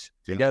 steps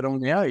to get on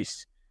the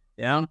ice.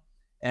 Yeah.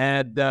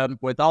 And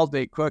with all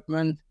the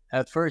equipment,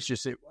 at first you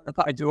say, what am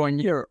I doing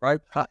here, right?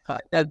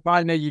 And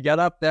finally you get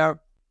up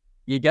there,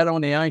 you get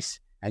on the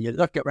ice, and you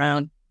look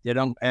around,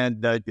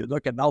 and you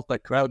look at all the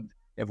crowd.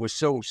 It was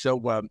so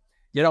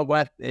you know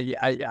what?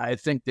 I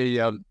think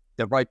the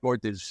right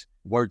word is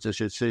words I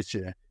should say.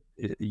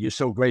 You're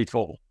so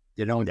grateful,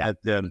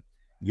 that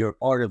you're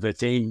part of the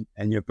team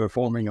and you're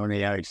performing on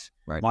the ice.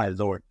 Right. My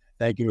Lord.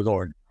 Thank you,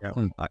 Lord. Yeah.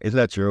 Isn't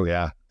that true?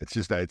 Yeah.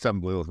 It's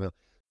unbelievable.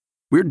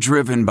 We're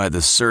driven by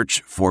the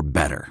search for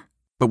better.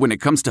 But when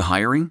it comes to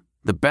hiring,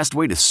 the best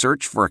way to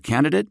search for a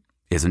candidate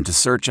isn't to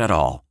search at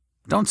all.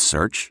 Don't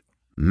search.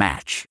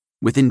 Match.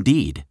 With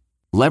Indeed.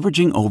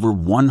 Leveraging over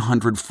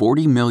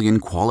 140 million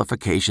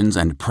qualifications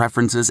and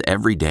preferences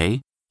every day,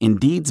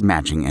 Indeed's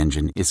matching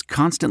engine is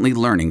constantly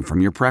learning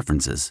from your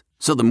preferences.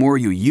 So the more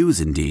you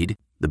use Indeed,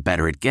 the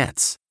better it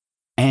gets.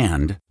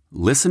 And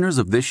listeners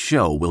of this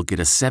show will get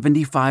a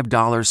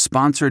 $75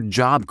 sponsored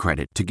job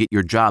credit to get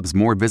your jobs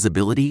more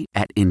visibility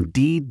at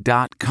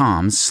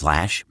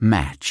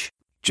Indeed.com/match.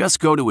 Just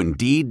go to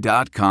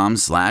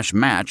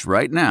Indeed.com/match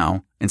right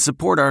now and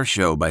support our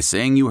show by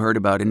saying you heard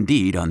about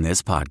Indeed on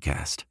this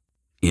podcast.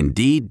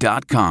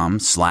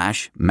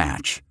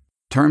 Indeed.com/match.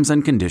 Terms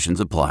and conditions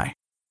apply.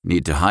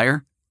 Need to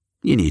hire?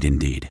 You need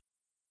Indeed.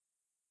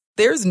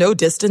 There's no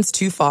distance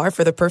too far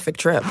for the perfect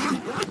trip.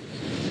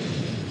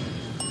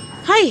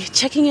 Hi,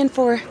 checking in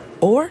for...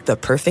 Or the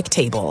perfect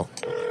table.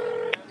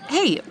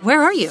 Hey,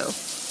 where are you?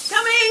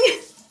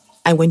 Coming!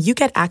 And when you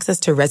get access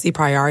to Resi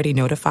Priority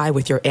Notify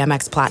with your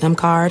Amex Platinum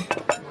card...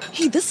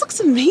 Hey, this looks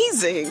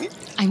amazing.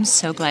 I'm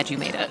so glad you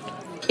made it.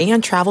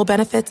 And travel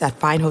benefits at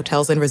fine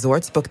hotels and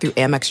resorts booked through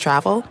Amex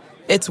Travel,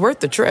 it's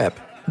worth the trip.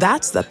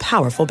 That's the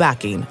powerful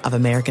backing of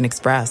American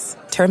Express.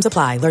 Terms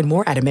apply. Learn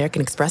more at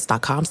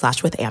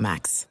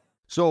americanexpress.com/withAmex.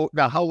 So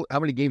now how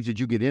many games did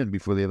you get in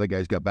before the other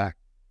guys got back?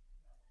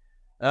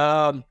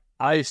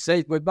 I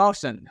stayed with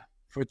Boston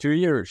for 2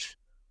 years.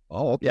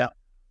 Oh, okay.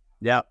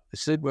 Yeah. I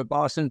stayed with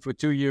Boston for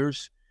 2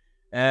 years.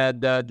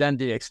 And then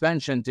the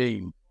expansion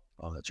team.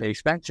 Oh, that's the right.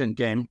 expansion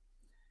came.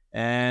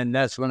 And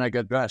that's when I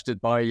got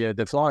drafted by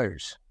the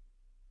Flyers.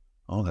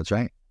 Oh, that's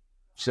right.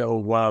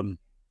 So I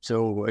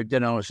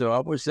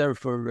was there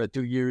for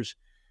 2 years.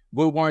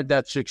 We weren't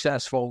that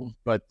successful,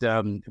 but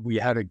we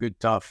had a good,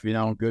 tough,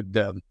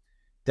 good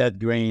Ted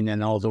Green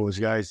and all those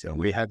guys.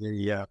 We had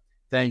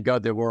thank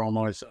God they were on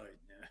our side.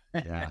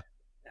 Yeah.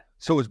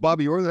 So was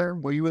Bobby Orr there?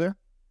 Were you there?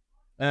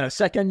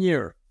 Second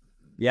year.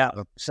 Yeah.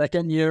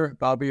 Second year,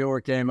 Bobby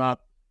Orr came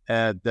up.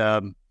 And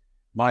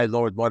my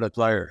Lord, what a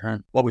player. Huh?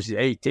 What was he,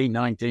 18,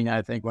 19,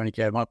 I think, when he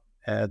came up.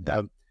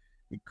 And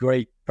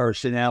great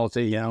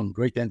personality,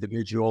 great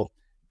individual.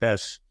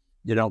 Best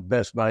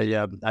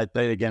by, I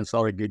played against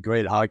all the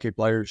great hockey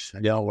players,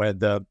 and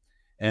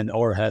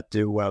Orr had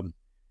to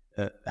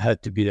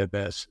be the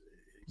best.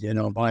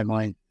 In my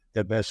mind,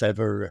 the best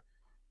ever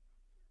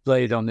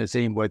played on the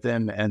team with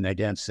him and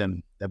against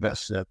him, the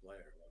best player.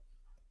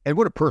 And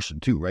what a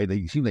person, too, right?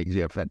 He seemed like he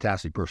had a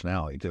fantastic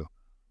personality, too.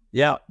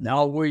 Yeah,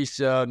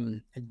 always,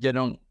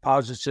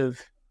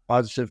 positive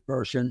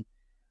person,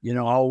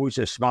 always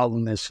a smile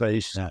on his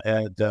face. Yeah.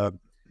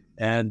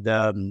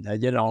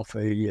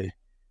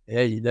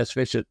 Hey, let's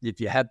face it,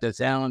 if you have the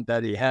talent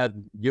that he had,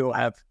 you'll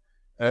have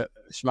a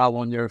smile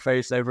on your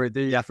face every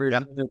day. Yeah.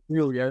 That's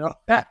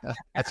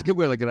a good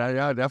way to look at it.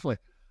 Yeah, definitely.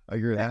 I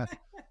agree with that.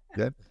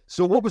 Yeah.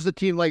 So what was the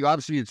team like?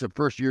 Obviously, it's a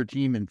first-year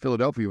team in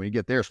Philadelphia when you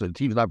get there, so the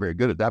team's not very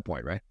good at that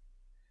point, right?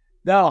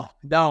 No.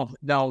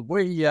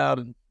 We,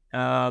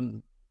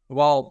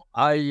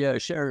 I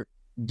share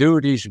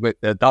duties with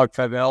Doug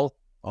Favell.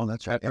 Oh,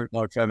 that's right.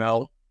 Doug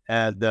Favell.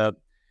 And,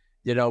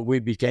 we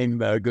became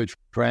good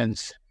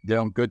friends.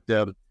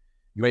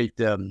 Great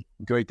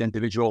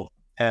individual.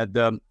 And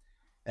the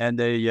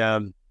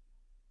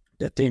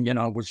the team,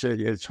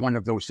 it's one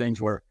of those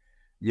things where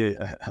you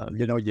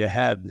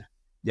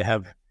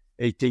have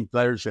 18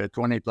 players,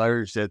 20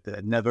 players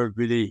that never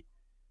really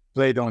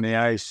played on the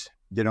ice,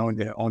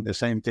 on the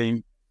same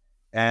team.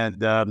 And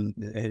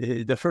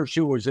the first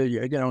year was a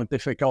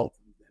difficult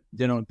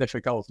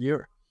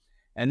year.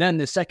 And then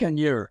the second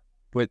year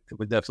with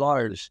the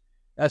Flyers,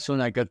 that's when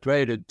I got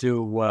traded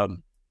to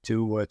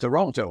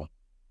Toronto.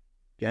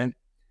 Okay,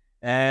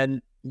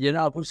 and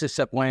I was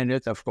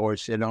disappointed, of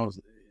course.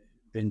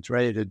 Been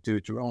traded to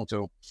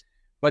Toronto,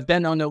 but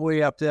then on the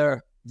way up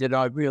there,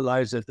 I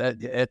realized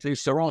that at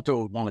least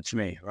Toronto wants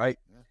me, right?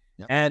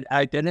 Yeah. And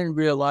I didn't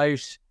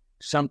realize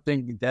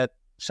something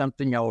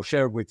I'll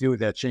share with you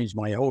that changed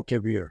my whole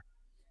career.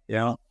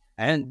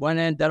 And when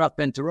I ended up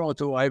in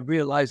Toronto, I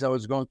realized I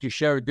was going to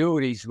share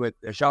duties with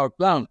Jacques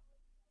Plante.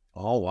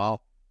 Oh,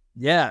 wow.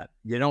 Yeah,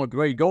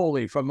 great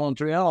goalie from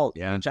Montreal.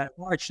 Yeah. I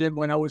watched him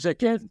when I was a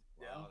kid.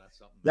 Wow, that's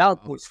something.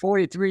 That was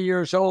 43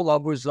 years old. I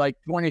was like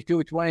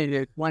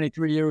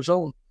 23 years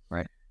old.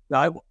 Right.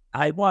 So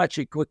I watched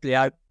it quickly.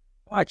 I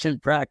watched him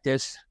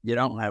practice,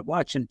 I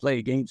watched him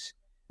play games.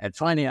 And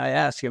finally I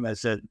asked him, I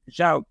said,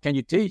 Jacques, can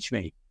you teach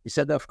me? He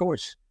said, of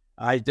course.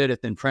 I did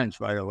it in French,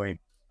 by the way.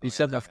 He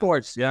said, of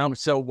course.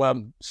 So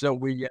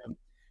we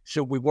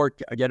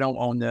worked,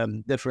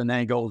 on different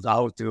angles,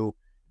 how to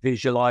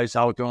visualize,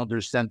 how to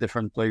understand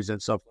different plays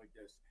and stuff like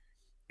this.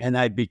 And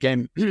I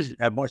became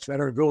a much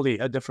better goalie,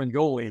 a different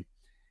goalie.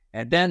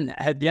 And then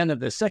at the end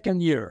of the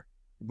second year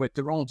with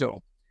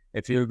Toronto,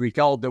 if you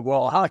recall, the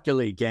World Hockey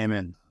League came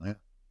in. Yeah.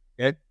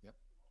 Okay? Yep.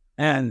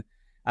 And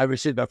I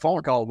received a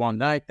phone call one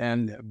night,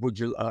 and would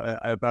you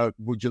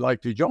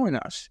like to join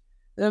us?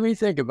 Let me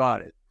think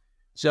about it.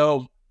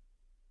 So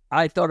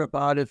I thought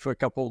about it for a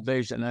couple of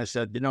days, and I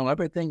said,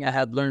 everything I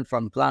had learned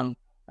from Plante,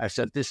 I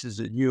said, this is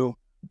a new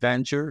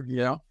venture,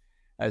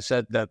 I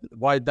said that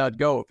why not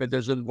go? If it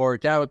doesn't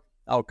work out,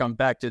 I'll come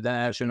back to the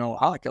National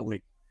Hockey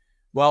League.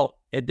 Well,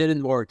 it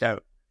didn't work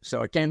out.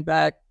 So I came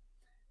back to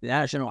the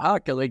National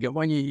Hockey League, and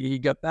when you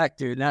got back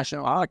to the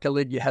National Hockey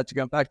League, you had to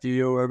come back to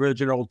your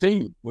original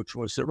team, which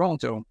was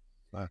Toronto.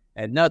 Wow.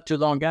 And not too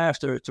long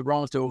after,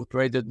 Toronto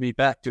traded me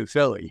back to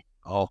Philly.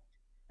 Oh.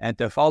 And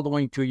the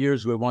following 2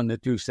 years, we won the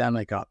 2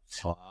 Stanley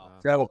Cups. Oh.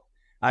 So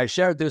I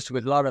shared this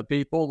with a lot of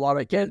people, a lot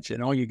of kids.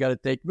 You got to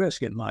take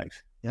risk in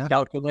life. Yeah.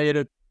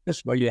 Calculated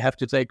risk, but you have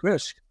to take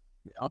risk.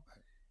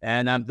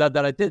 And I'm glad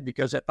that I did,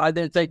 because if I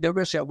didn't take the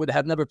risk, I would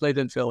have never played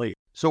in Philly.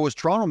 So was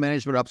Toronto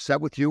management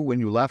upset with you when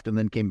you left and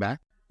then came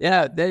back?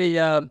 Yeah,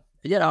 the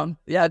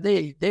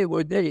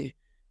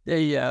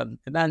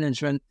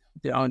management,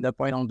 at that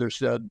point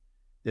understood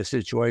the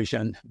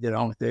situation.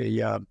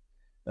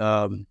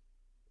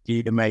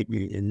 They made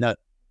me not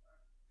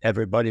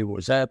everybody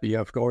was happy,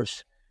 of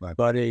course, right.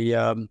 But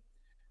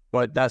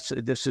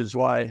this is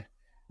why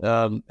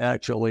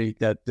actually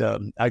that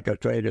I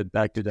got traded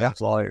back to the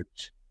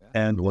Flyers,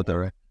 and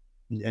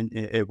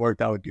it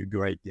worked out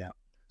great. Yeah.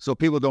 So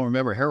people don't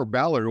remember Harold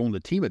Ballard owned the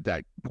team at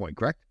that point,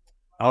 correct?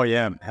 Oh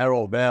yeah,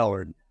 Harold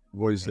Ballard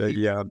was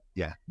a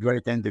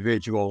great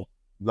individual.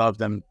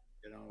 Loved him.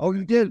 Oh,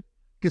 you did,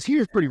 because he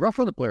was pretty rough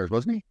on the players,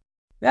 wasn't he?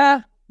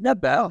 Yeah. Not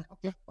bad.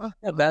 Okay. Well,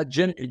 not bad.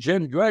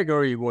 Jim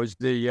Gregory was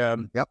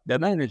the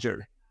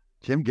manager.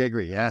 Jim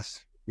Gregory,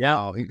 yes. Yeah.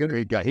 Oh, he's a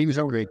great guy. He was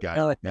a great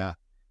guy. Yeah.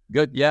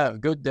 Good. Yeah.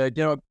 Good.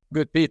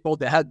 Good people.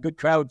 They had good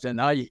crowds, and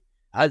I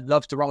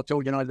loved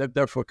Toronto. I lived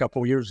there for a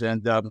couple of years,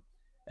 and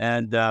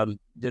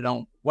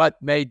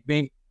what made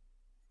me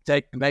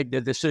make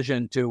the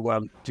decision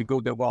to go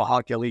to the World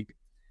Hockey League,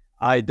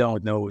 I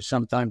don't know.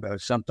 Some type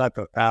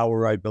of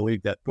power, I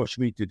believe, that pushed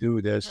me to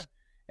do this,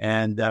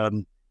 and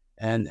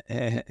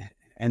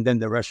then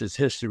the rest is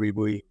history.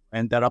 We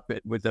ended up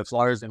with the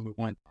Flyers, and we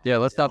went. Yeah,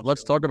 let's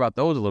talk about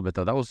those a little bit,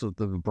 though. That was the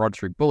Broad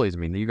Street Bullies. I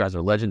mean, you guys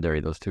are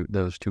legendary. Those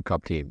two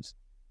Cup teams.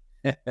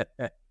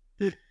 The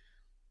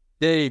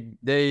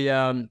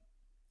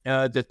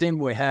team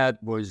we had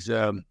was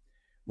a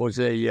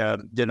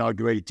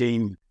great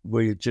team.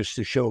 We just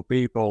to show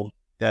people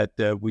that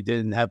we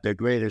didn't have the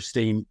greatest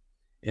team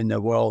in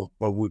the world,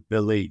 but we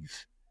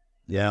believe.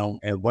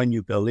 And when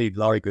you believe, a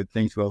lot of good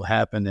things will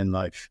happen in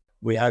life.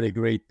 We had a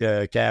great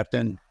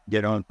captain,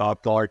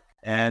 Bob Clark.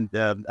 And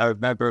I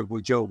remember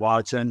with Joe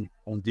Watson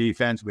on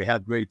defense, we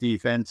had great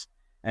defense.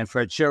 And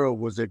Fred Sherrill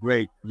was a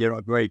great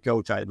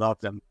coach. I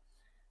loved him.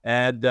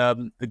 And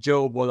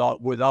Joe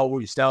would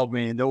always tell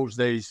me in those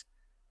days,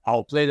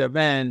 I'll play the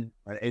man.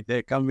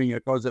 They're coming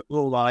across the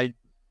blue line,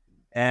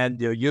 and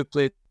you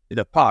play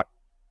the puck,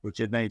 which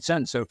it made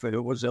sense. So if it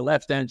was a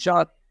left-hand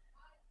shot,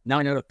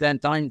 9 out of 10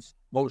 times,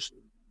 most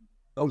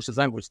of the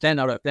time was 10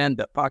 out of 10,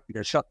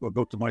 the shot would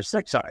go to my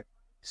stick side.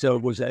 So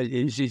it was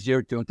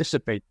easier to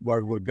anticipate where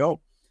it would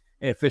go.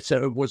 If it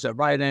was a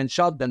right-hand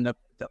shot, then the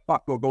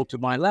puck will go to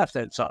my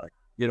left-hand side,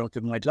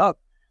 to my left,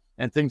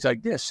 and things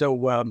like this.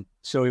 So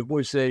so it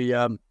was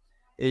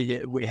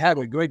we had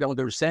a great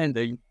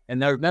understanding.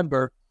 And I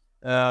remember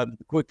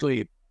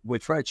quickly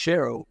with Fred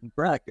Sherrill in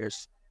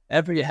practice,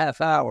 every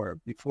half hour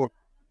before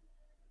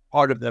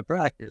part of the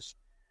practice,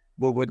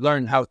 we would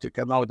learn how to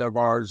come out of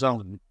our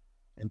zone.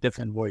 in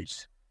different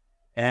ways.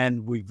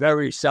 And we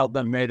very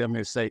seldom made a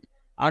mistake.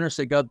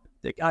 Honestly, God,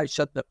 the guy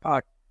shut the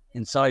puck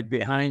inside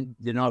behind,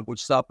 would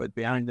stop it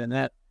behind the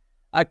net.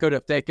 I could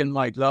have taken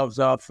my gloves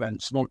off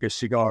and smoked a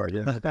cigar.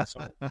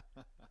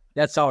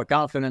 That's how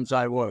confident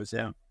I was,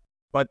 yeah.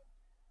 But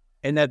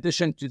in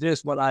addition to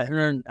this, what I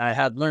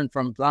had learned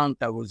from Plante,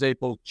 I was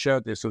able to share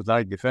this with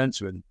our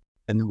defensemen.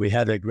 And we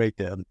had a great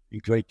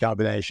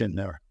combination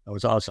there. That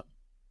was awesome.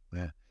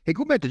 Yeah. Hey,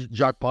 go back to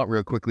Jacques Plante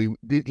real quickly.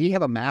 Did he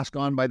have a mask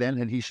on by then?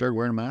 Had he started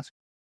wearing a mask?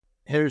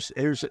 Here's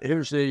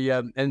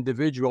the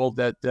individual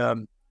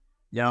that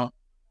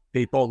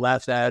people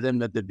laughed at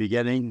him at the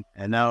beginning,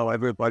 and now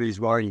everybody's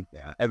wearing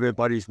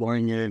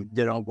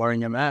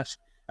wearing a mask.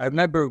 I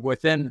remember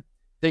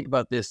think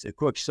about this, a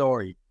quick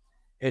story.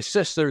 His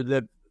sister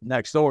lived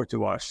next door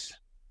to us.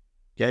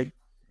 Okay.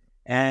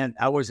 And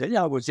I was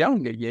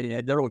young,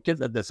 a little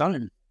kid at the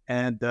time.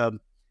 And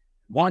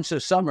once a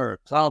summer,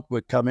 Plante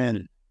would come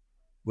in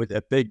with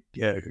a big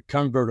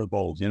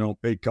convertible,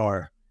 big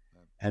car,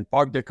 and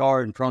park the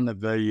car in front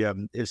of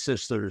his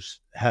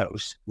sister's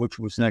house, which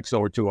was next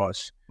door to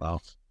us.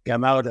 Wow.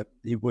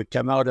 He would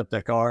come out of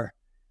the car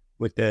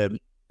with a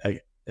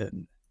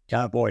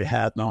cowboy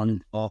hat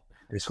on,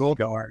 his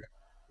car,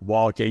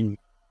 walking,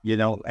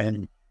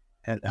 and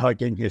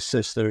hugging his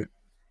sister.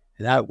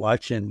 And I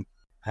watching,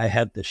 I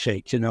had to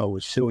shake, it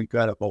was so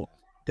incredible.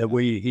 The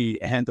way he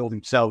handled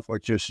himself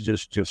was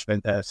just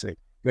fantastic.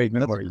 Great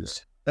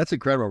memories. That's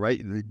incredible, right?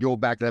 You go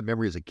back to that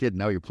memory as a kid.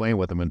 Now you're playing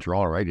with him in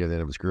Toronto, right? Yeah,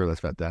 that was career.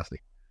 That's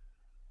fantastic.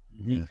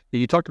 Mm-hmm. Yeah.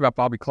 You talked about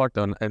Bobby Clarke,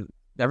 though, and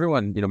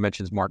everyone,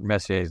 mentions Mark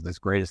Messier as this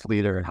greatest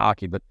leader in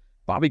hockey, but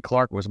Bobby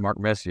Clarke was Mark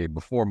Messier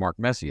before Mark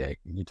Messier.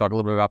 Can you talk a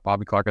little bit about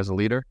Bobby Clarke as a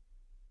leader?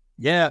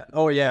 Yeah.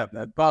 Oh, yeah.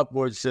 Bob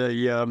was,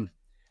 a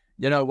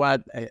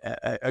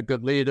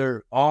good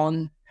leader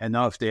on and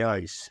off the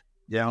ice.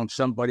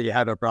 Somebody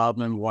had a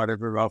problem,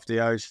 whatever, off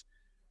the ice,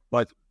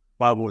 but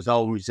Bob was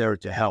always there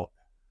to help.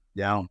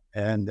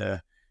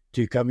 And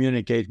to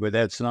communicate with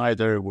Ed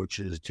Snyder, which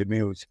is, to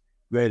me, was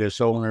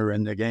greatest owner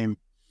in the game.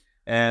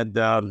 And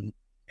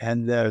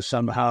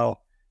somehow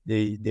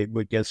they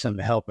would get some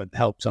help and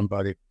help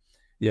somebody,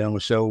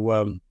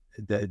 so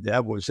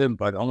that was him.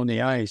 But on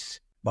the ice,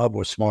 Bob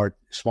was smart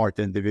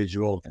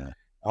individual,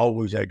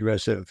 always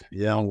aggressive,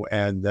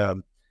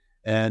 and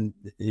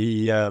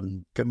he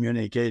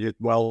communicated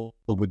well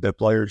with the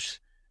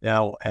players,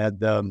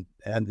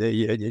 and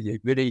they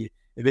really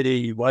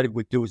what it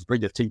would do is bring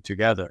the team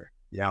together,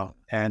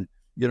 and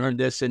you learn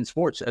this in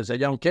sports as a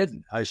young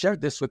kid. I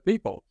shared this with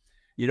people.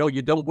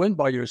 You don't win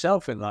by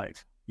yourself in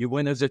life. You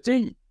win as a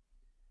team.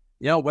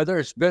 Whether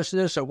it's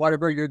business or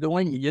whatever you're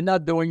doing, you're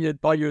not doing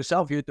it by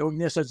yourself. You're doing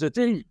this as a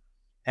team.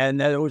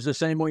 And it was the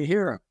same way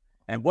here.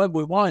 And when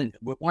we won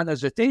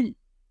as a team.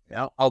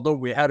 Although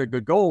we had a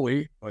good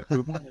goalie, but we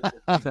won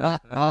as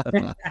a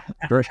team.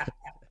 Great.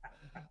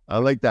 I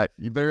like that.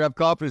 You better have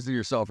confidence in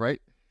yourself,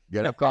 right? You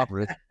got to have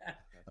confidence.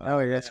 Oh,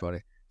 yeah. That's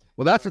funny.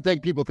 Well, that's the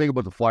thing people think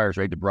about the Flyers,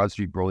 right? The Broad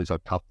Street Broly's, how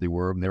tough they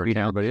were. And they were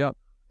everybody up.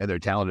 And they're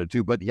talented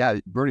too. But yeah,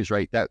 Bernie's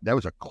right. That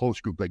was a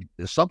close group. Like,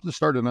 something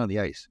started on the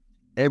ice.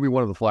 Every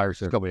one of the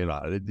Flyers is coming in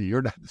on it.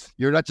 You're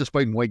not just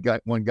fighting one guy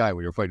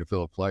when you're fighting a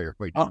Philip Flyer.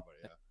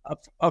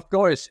 Of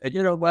course. And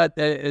you know what?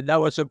 That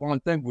was the one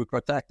thing. We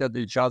protected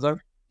each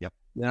other. Yep.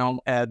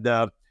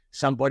 And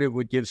somebody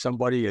would give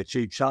somebody a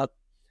cheap shot.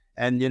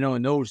 And,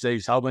 in those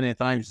days, how many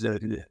times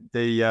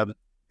the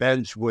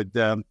bench would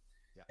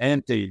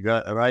empty,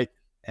 right?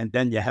 And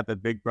then you have a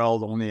big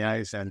brawl on the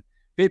ice. And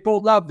people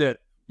loved it.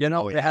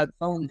 They had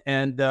fun.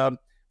 And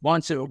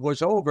once it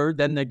was over,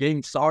 then the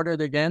game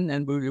started again,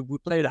 and we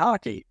played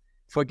hockey.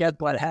 Forget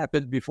what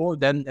happened before,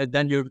 then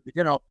you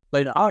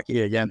played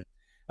hockey again.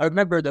 I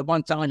remember the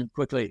one time,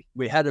 quickly,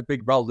 we had a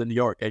big brawl in New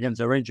York against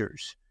the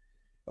Rangers.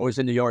 I was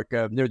in New York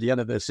near the end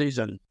of the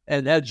season,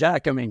 and Ed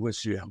Jacquemin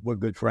we're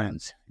good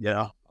friends,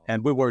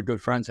 and we were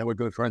good friends, and we're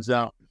good friends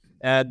now.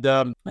 And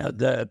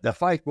the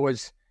fight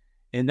was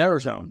in their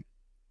zone.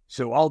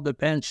 So all the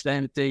bench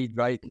emptied,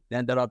 right,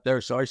 ended up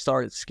there. So I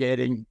started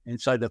skating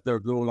inside of their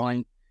blue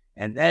line.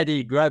 And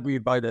Eddie grabbed me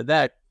by the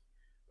neck,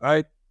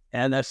 right?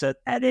 And I said,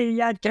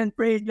 Eddie, I can't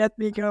breathe, let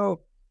me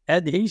go.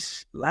 And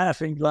he's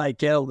laughing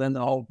like hell in the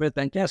whole bit.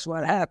 And guess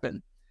what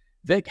happened?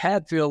 Vic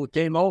Hadfield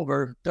came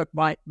over, took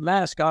my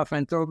mask off,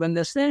 and threw it in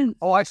the stand.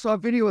 Oh, I saw a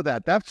video of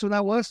that. That's what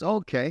that was?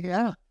 Okay,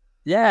 yeah.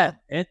 Yeah,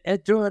 and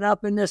threw it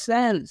up in the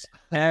stands.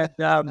 And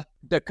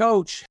the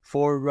coach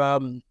for,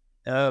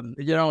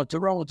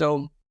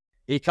 Toronto,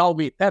 he called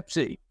me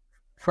Pepsi.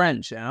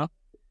 French,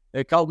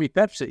 They called me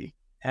Pepsi.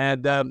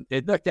 And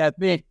they looked at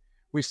me.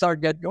 We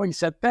started getting going. He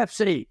said,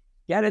 Pepsi,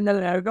 get into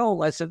the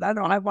goal. I said, I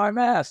don't have my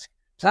mask.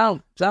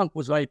 Plante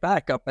was my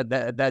backup at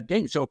that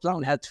game. So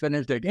Plante had to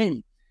finish the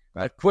game.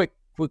 But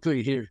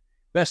quickly here.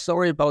 Best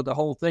story about the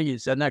whole thing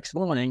is the next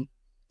morning,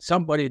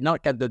 somebody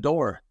knocked at the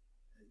door,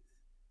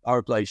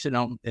 our place,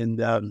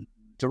 in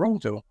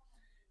Toronto,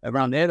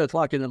 around 8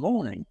 o'clock in the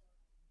morning.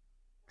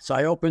 So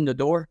I opened the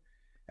door.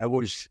 It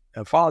was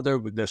a father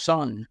with the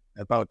son,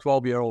 about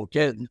 12-year-old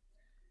kid.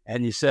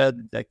 And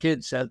the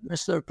kid said,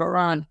 Mr.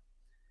 Perron,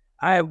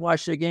 I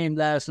watched the game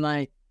last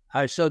night.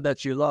 I saw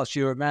that you lost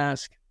your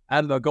mask.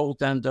 I'm a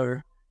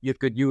goaltender. You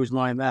could use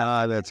my mask.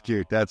 Ah, that's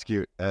cute. That's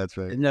cute. That's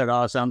right. Isn't that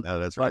awesome? Oh,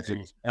 that's right.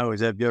 That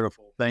was a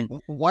beautiful thing.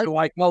 Why?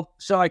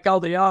 So I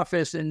called the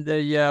office and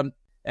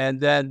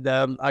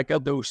I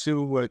got those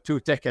two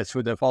tickets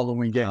for the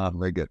following game.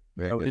 Very good.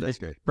 Very good. That's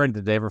great. Brent,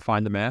 did they ever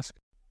find the mask?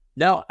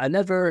 No, I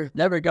never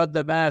got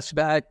the mask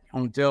back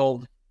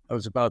until it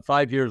was about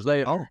 5 years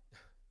later. Oh.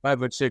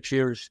 5 or 6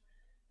 years.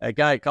 A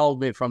guy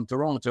called me from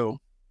Toronto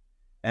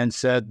and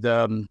said,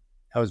 I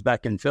was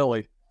back in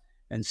Philly,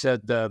 and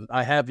said,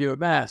 I have your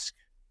mask,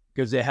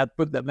 because they had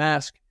put the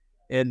mask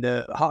in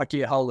the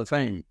Hockey Hall of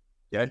Fame.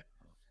 Okay?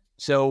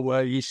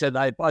 So he said,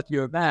 I bought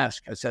your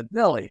mask. I said,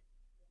 really?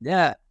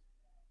 Yeah.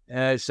 And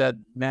I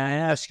said, may I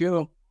ask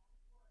you,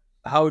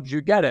 how'd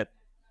you get it?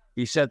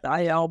 He said,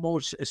 I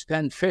almost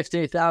spent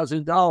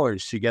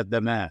 $50,000 to get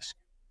the mask.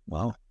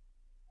 Wow. I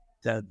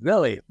said,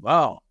 really?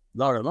 Wow, a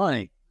lot of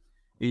money.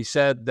 He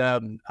said,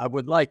 I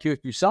would like you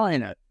to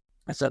sign it.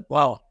 I said,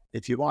 well,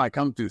 if you want to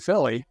come to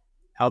Philly,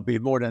 I'll be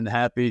more than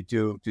happy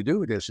to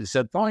do this. He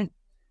said, fine.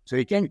 So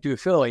he came to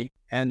Philly,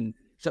 and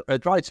so I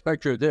tried to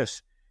picture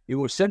this. He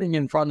was sitting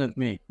in front of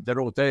me, the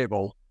little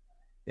table.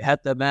 He had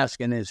the mask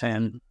in his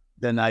hand.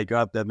 Then I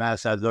grabbed the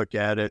mask, I look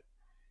at it,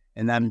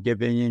 and I'm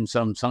giving him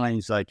some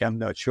signs like I'm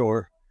not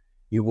sure.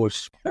 He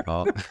was...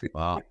 Oh,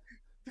 wow.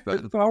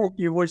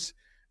 He was...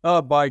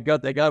 Oh, my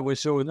God, the guy was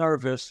so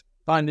nervous.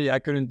 Finally, I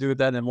couldn't do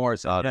that anymore.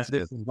 So this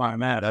is my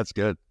mask. That's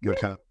good. Good.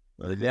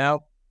 Yeah.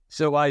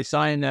 So I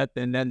signed that,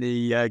 and then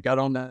he got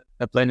on the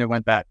plane and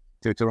went back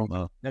to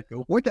Toronto. Wow.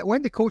 Cool.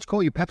 When did Coach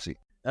call you Pepsi?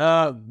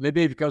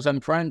 Maybe because I'm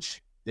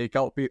French. They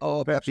call people.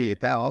 Oh, Pepsi.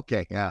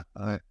 Okay. Yeah.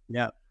 All right.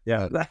 Yeah.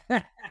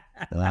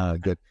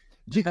 Good.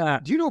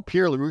 Do you know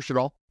Pierre LaRouche at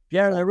all?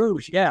 Pierre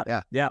LaRouche.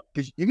 Yeah.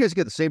 Because you guys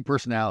get the same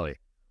personality.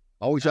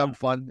 Always having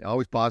fun.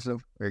 Always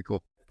positive. Very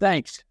cool.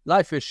 Thanks.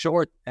 Life is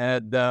short,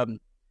 and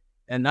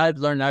I've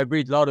learned. I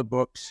read a lot of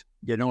books.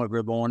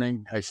 Every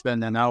morning I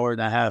spend an hour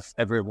and a half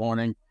every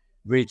morning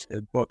read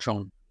books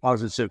on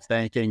positive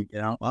thinking.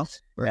 Well,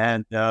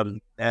 and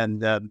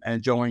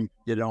enjoying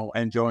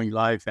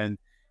life,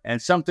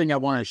 and something I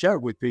want to share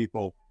with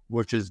people,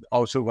 which is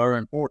also very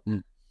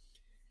important.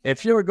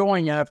 If you're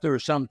going after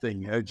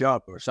something, a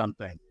job or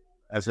something,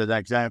 as an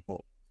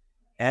example,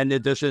 and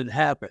it doesn't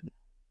happen,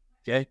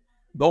 okay,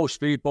 most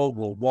people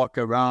will walk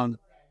around,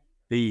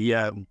 be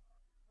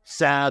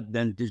sad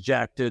and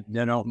dejected.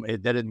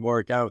 It didn't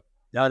work out.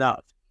 No.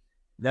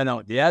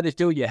 The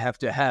attitude you have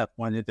to have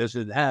when it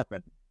doesn't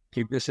happen.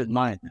 Keep this in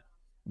mind.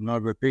 I'm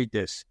going to repeat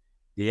this.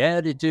 The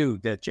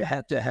attitude that you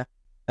have to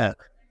have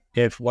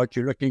if what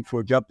you're looking for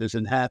a job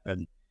doesn't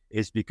happen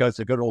is because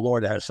the good old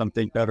Lord has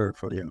something better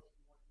for you.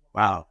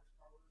 Wow.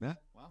 Yeah.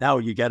 Now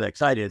you get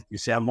excited. You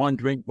say, I'm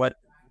wondering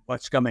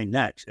what's coming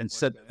next.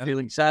 Instead of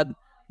feeling sad,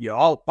 you're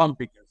all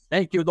pumping.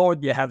 Thank you,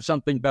 Lord, you have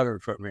something better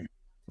for me.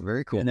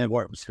 Very cool. And it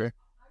works.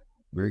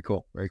 Very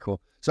cool. Very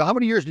cool. So how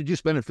many years did you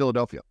spend in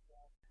Philadelphia?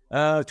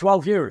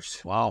 12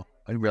 years. Wow.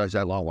 I didn't realize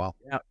that long. Wow.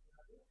 Yeah.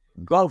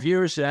 12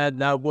 years,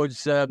 and I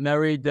was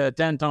married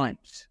 10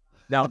 times.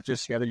 No,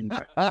 just kidding.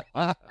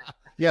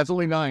 Yeah, it's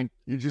only 9.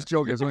 You're just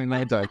joking. It's only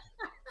 9 times.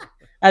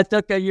 I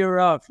took a year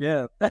off,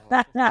 yeah.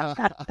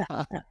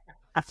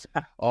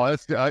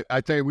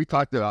 I tell you, we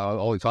talked to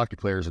all these hockey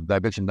players, and I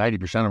mentioned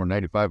 90% of them are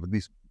 95, at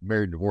least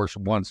married, divorced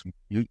once,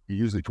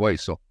 usually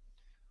twice. So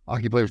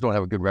hockey players don't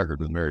have a good record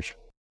with marriage.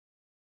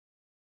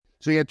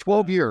 So you had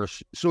 12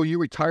 years. So you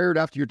retired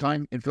after your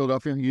time in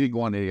Philadelphia? You didn't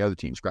go on to any other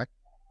teams, correct?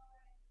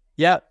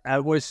 Yeah,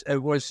 it was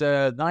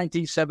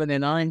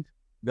 1979,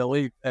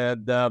 believe,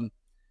 and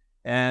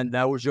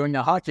I was doing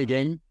a hockey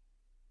game,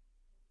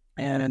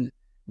 and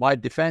my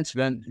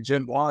defenseman,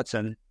 Jim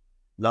Watson,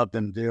 loved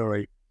him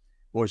dearly.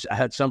 I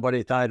had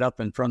somebody tied up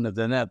in front of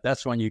the net.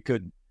 That's when you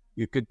could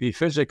be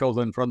physical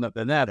in front of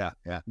the net.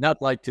 Yeah.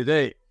 Not like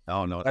today.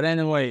 Oh no. But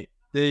anyway,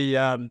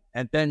 and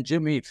then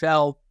Jimmy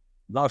fell,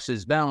 lost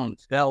his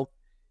balance,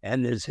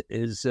 and his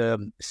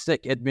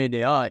stick hit me in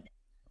the eye.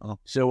 Oh.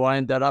 So I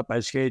ended up, I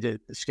skated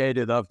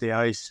off the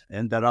ice,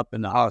 ended up in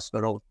the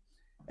hospital,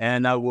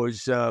 and I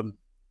was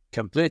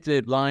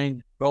completely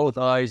blind, both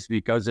eyes,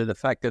 because it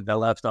affected the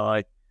left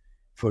eye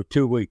for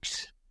 2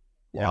 weeks.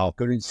 Wow.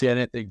 Couldn't see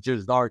anything,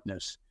 just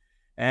darkness.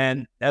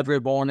 And every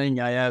morning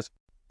I asked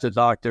the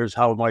doctors,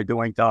 how am I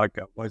doing, doc?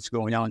 What's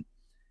going on?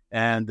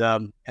 And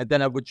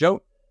then I would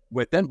joke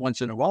with them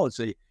once in a while and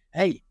say,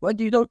 hey, what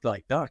do you look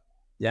like, doc?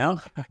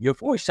 Your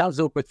voice sounds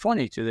a little bit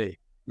funny today.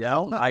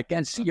 I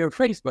can't see your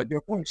face, but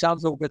your voice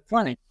sounds a little bit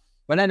funny.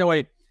 But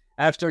anyway,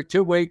 after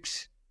 2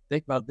 weeks,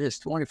 think about this,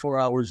 24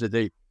 hours a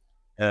day,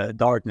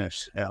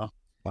 darkness.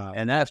 Wow.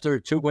 And after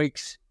 2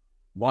 weeks,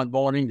 one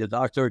morning, the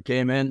doctor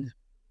came in,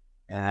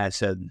 and I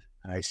said,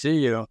 I see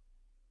you.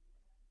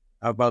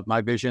 How about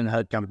my vision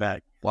had come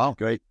back? Wow.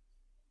 Great.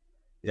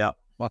 Yeah.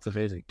 That's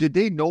amazing. Did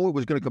they know it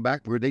was going to come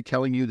back? Were they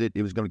telling you that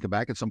it was going to come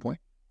back at some point?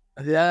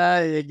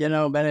 Yeah,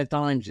 many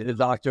times the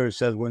doctor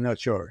said, we're not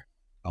sure.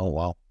 Oh,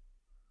 wow.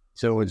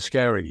 So it's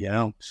scary,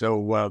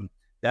 So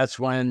that's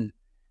when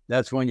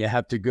that's when you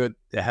have to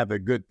have a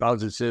good,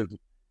 positive,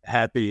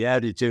 happy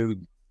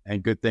attitude,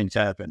 and good things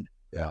happen.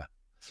 Yeah.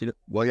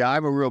 Well, yeah,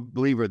 I'm a real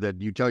believer that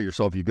you tell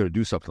yourself you're going to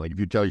do something. Like if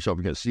you tell yourself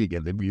you're going to see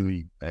again, then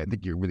I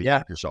think you're really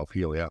making yourself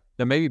heal. Yeah.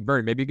 Now, maybe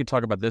Bernie, maybe you could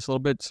talk about this a little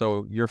bit.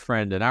 So your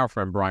friend and our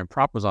friend Brian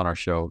Propp was on our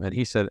show, and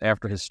he said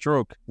after his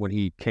stroke, when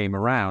he came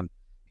around,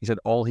 he said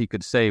all he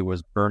could say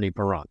was Bernie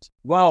Parent.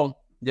 Well,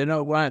 you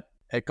know what?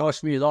 It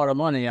cost me a lot of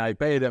money. I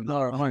paid him a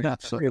lot of money.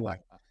 Absolutely.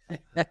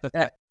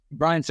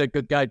 Brian's a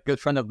good guy, good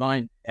friend of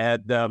mine,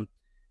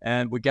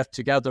 and we get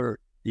together.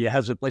 He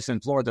has a place in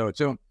Florida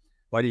too.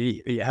 But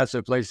he has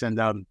a place in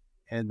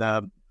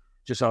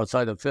just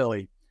outside of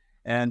Philly,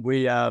 and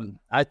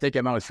I take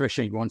him out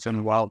fishing once in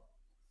a while.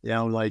 You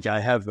know, like I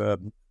have a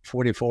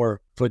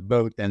 44-foot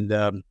boat,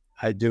 and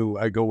I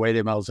go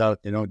 80 miles out.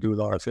 You know, do a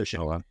lot of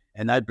fishing.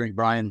 And I bring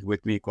Brian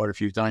with me quite a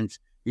few times.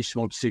 He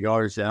smokes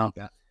cigars, and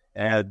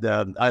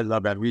I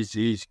love him.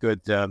 He's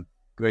good,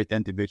 great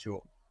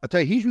individual. I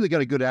tell you, he's really got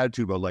a good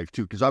attitude about life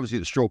too, because obviously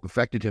the stroke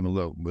affected him a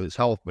little with his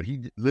health, but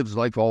he lives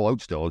life all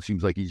out still. It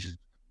seems like he's just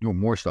doing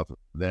more stuff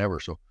than ever,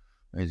 so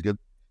he's good.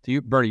 Do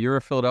you, Bernie? You're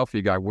a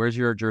Philadelphia guy. Where's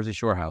your Jersey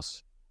Shore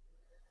house?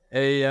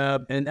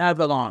 In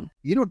Avalon.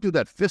 You don't do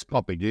that fist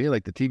pumping, do you?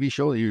 Like the TV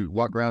show, you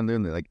walk around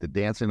doing like the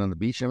dancing on the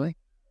beach and everything.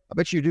 I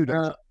bet you do.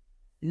 Don't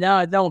you? No,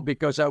 I don't,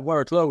 because I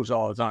wear clothes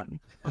all the time.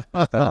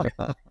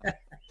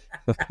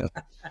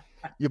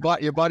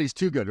 Your body's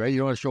too good, right? You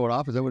don't want to show it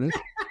off. Is that what it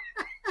is?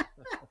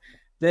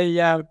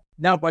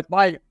 No, but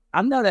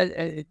I'm not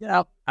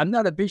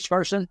a beach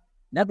person.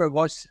 Never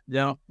was,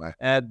 Right.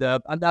 And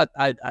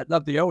I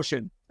love the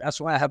ocean.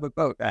 That's why I have a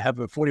boat. I have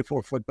a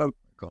 44-foot boat,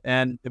 cool.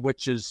 And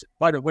which is,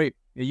 by the way,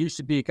 it used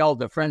to be called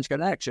the French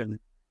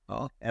Connection.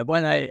 Oh. And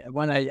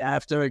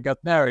after I got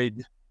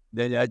married,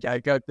 then I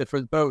got a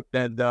different boat,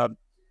 and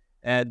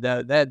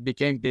that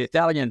became the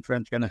Italian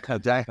French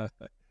Connection.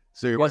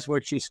 So guess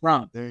where she's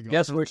from? There you go.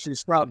 Guess where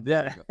she's from?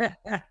 Yeah.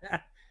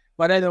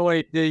 But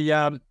anyway,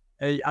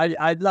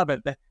 I love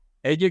it.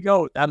 There you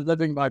go. I'm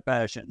living my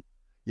passion.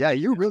 Yeah,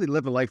 you're really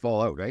living life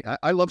all out, right?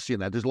 I love seeing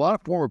that. There's a lot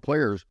of former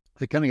players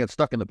that kind of get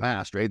stuck in the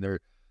past, right? They're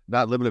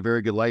not living a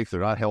very good life.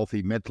 They're not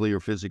healthy mentally or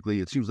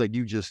physically. It seems like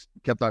you just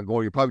kept on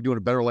going. You're probably doing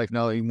a better life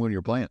now even when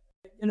you're playing.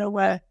 You know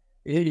what?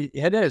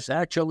 It is.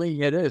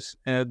 Actually, it is.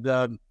 And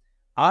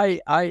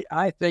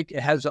I think it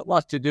has a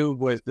lot to do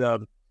with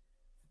to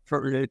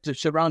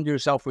surround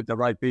yourself with the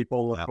right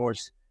people, of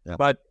course. Yeah.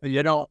 But,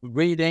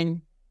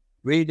 reading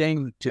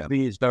to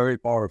me is very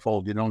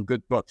powerful.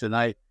 Good books. And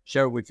I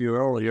shared with you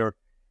earlier,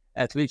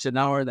 at least an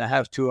hour and a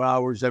half, 2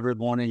 hours every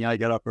morning. I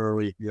get up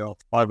early,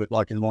 5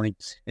 o'clock in the morning,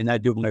 and I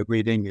do my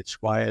reading. It's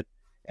quiet,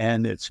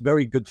 and it's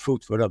very good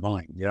food for the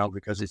mind,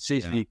 because it's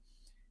easy. Yeah.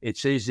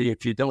 It's easy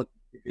if you don't.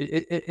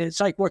 It's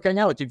like working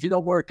out. If you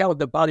don't work out,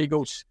 the body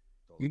goes,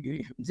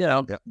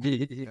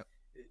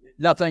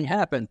 nothing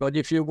happens. But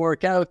if you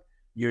work out,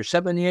 you're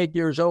 78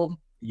 years old.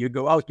 You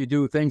go out, you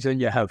do things, and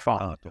you have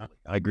fun. Oh, totally.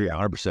 I agree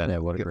 100%. Yeah,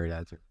 what a great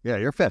answer. Yeah,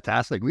 you're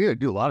fantastic. We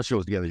do a lot of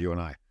shows together, you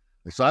and I.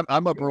 So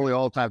I'm up early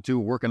all the time too,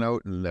 working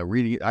out and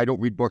reading. I don't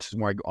read books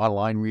anymore. I go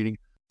online reading.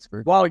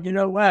 Well, you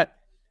know what?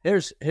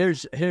 Here's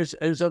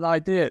an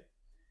idea.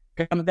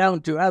 Come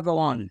down to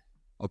Avalon,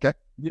 okay,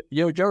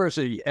 New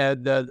Jersey,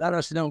 and let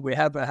us know. We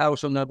have a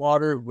house on the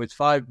water with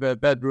 5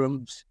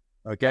 bedrooms.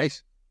 Okay,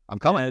 I'm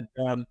coming.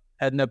 And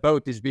the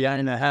boat is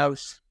behind the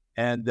house,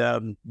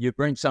 and you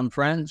bring some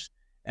friends,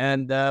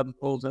 and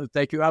we'll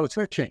take you out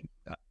fishing.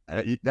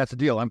 That's the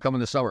deal. I'm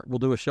coming this summer. We'll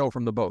do a show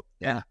from the boat.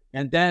 Yeah.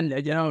 And then,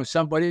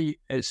 somebody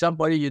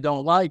you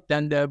don't like,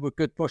 then we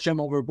could push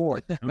him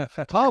overboard.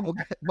 Tom,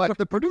 but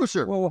the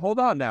producer. Well, hold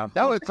on now.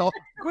 Now it's all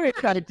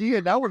great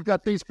idea. Now we've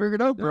got things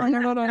figured out, bro.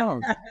 No.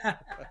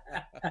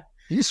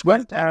 You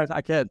sweat.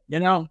 I can't,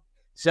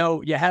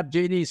 So you have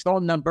JD's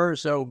phone number.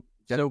 So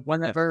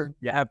whenever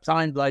you have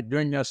time, like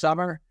during the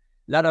summer,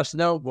 let us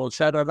know. We'll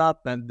set it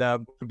up, and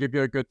we'll give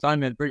you a good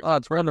time. And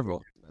it's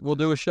wonderful. We'll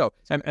do a show.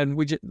 And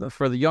we just,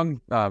 for the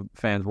young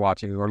fans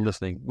watching or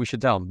listening, we should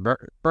tell them,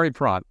 Bernie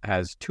Parent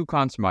has 2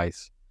 Conn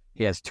Smythes.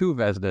 He has 2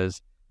 Vezinas.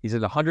 He's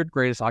in the 100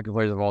 greatest hockey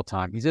players of all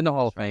time. He's in the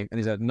Hall of Fame, and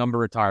he's at number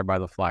retired by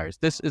the Flyers.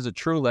 This is a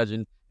true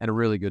legend and a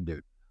really good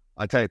dude.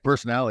 I tell you,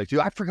 personality too.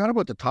 I forgot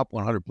about the top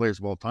 100 players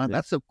of all time.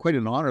 Yeah. That's quite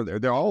an honor there.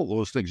 They're all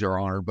those things are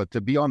honor, but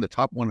to be on the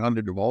top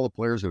 100 of all the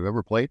players who've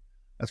ever played,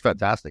 that's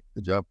fantastic.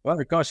 Good job. Well,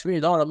 it cost me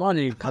a lot of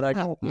money, but I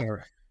got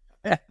here.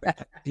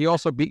 He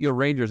also beat your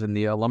Rangers in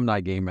the alumni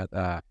game at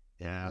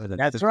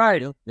that's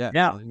right.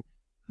 Yeah.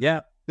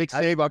 Big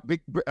save,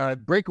 big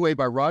breakaway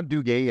by Ron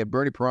Duguay, and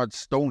Bernie Parent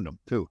stoned him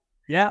too.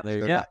 Yeah.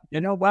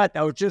 You know what?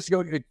 I was just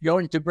going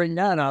to bring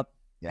that up,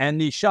 and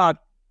he shot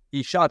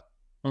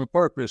on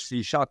purpose.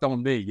 He shot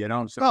on me.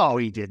 So. Oh,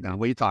 he did not.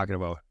 What are you talking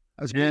about?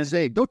 I was going to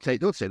say, don't say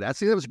that.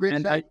 See, that was a great.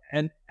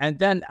 And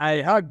then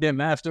I hugged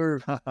him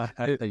after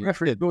the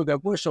referee blew the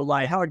whistle.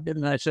 I hugged him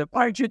and I said,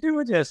 "Why'd you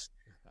do this?"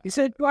 He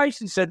said twice.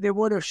 He said they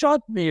would have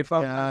shot me if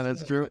I. Yeah,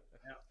 that's true.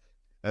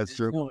 That's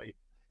true.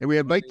 And we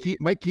had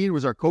Mike Keane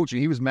was our coach,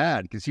 and he was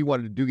mad because he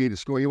wanted Duguay to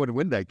score. He wanted to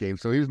win that game,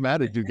 so he was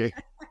mad at Duguay.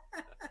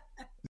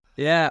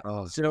 Yeah.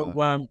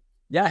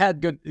 I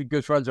had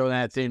good friends on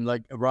that team,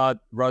 like Rod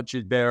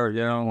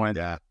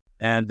Gilbert,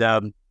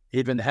 and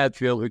even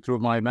Hatfield, who threw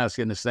my mask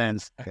in the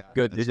stands.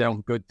 Good,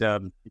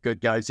 good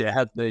guys. You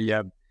had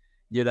the,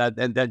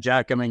 and then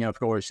Jack Cumming, of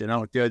course. A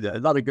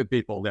lot of good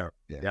people there.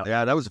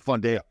 Yeah, that was a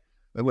fun day.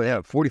 We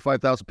had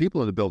 45,000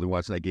 people in the building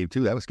watching that game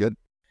too. That was good.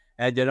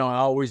 And I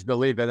always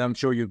believe, and I'm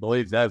sure you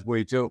believe that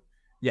way too.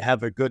 You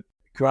have a good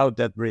crowd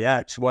that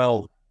reacts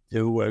well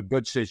to a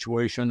good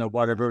situation or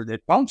whatever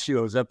that pumps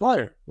you as a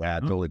player. Yeah,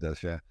 it totally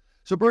does. Yeah.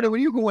 So, Bernie,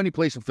 when you go any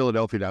place in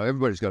Philadelphia now,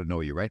 everybody's got to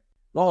know you, right?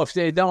 Well, if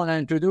they don't, I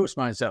introduce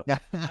myself.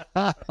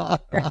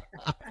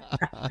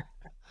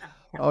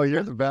 Oh,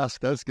 you're the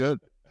best. That's good.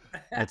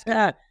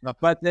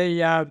 But they,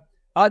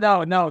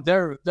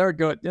 they're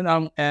good, And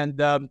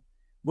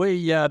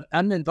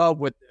I'm involved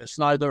with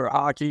Snyder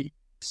Hockey.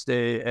 It's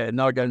an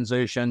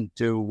organization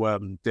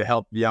to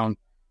help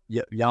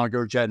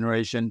younger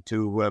generation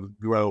to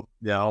grow,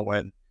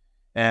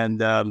 and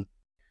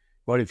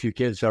what if your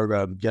kids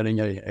are getting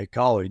a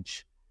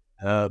college,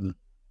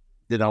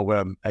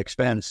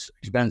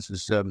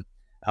 expenses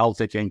all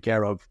taken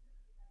care of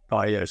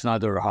by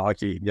Snyder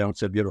Hockey.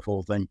 It's a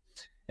beautiful thing,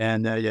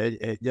 and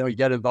you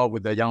get involved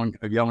with the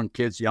young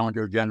kids,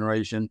 younger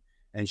generation,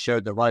 and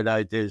share the right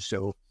ideas.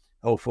 So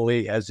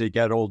hopefully, as they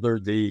get older,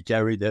 they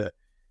carry the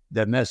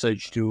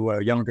message to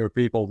younger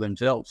people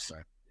themselves.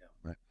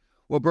 Right.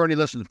 Well, Bernie,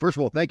 listen, first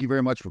of all, thank you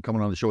very much for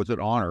coming on the show. It's an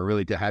honor,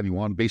 really, to have you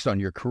on based on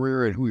your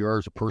career and who you are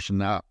as a person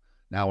now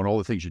and all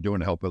the things you're doing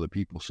to help other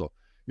people. So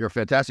you're a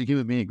fantastic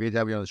human being. Great to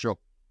have you on the show.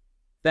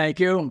 Thank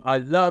you. I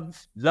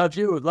love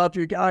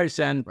you guys.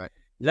 And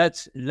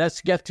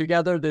let's get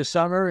together this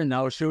summer and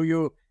I'll show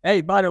you.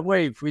 Hey, by the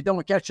way, if we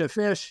don't catch a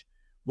fish,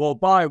 we'll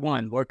buy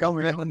one. We're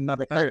coming in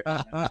another.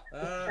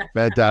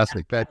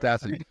 Fantastic.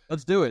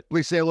 Let's do it.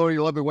 Please say hello to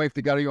your lovely wife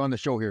that got you on the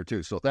show here,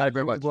 too. So thank you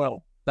very much.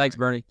 Well, thanks,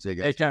 Bernie. See you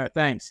guys. Take care.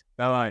 Thanks.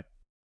 Bye-bye.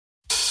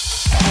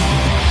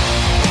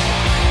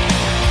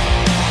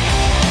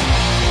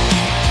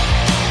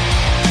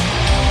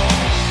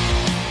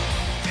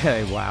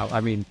 Hey, wow.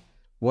 I mean,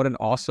 what an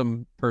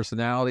awesome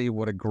personality.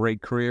 What a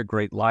great career,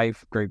 great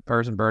life, great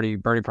person. Bernie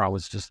Prout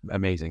was just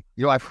amazing.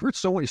 I've heard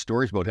so many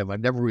stories about him.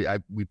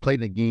 We played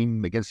in a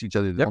game against each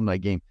other, the alumni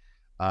game,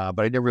 but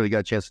I never really got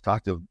a chance to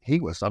talk to him. He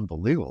was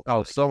unbelievable.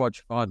 Oh, so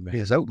much fun, man.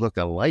 His outlook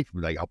on life,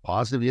 like how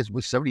positive he is. We're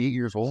 78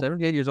 years old.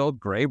 78 years old,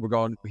 great.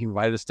 He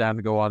invited us down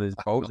to go on his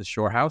boat, the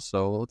shore house.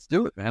 So let's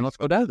do it, man. Let's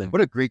go down there.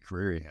 What a great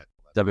career he had.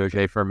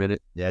 WJ for a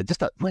minute. Yeah,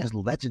 just a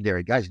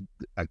legendary guy.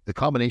 The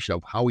combination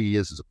of how he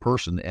is as a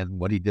person and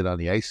what he did on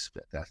the ice,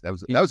 that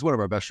was one of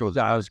our best shows.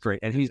 That was great.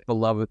 And he's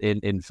beloved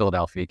in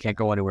Philadelphia. He can't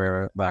go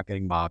anywhere without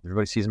getting mobbed.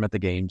 Everybody sees him at the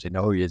games. They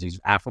know who he is. He's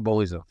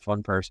affable. He's a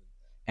fun person.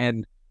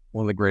 And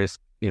one of the greatest,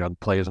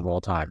 players of all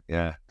time.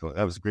 Yeah,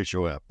 that was a great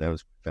show. That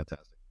was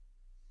fantastic.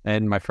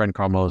 And my friend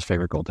Carl Muller's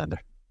favorite goaltender.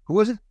 Who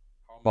was it?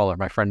 Carl Muller,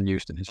 my friend in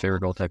Houston, his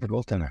favorite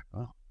goaltender.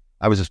 Oh.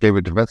 I was his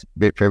favorite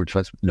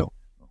defenseman. No.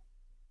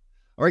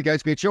 All right,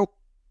 guys, great show.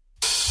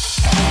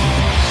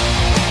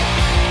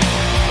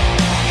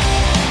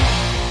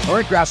 All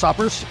right,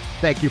 Grasshoppers,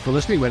 thank you for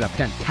listening. We had a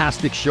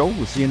fantastic show.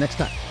 We'll see you next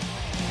time.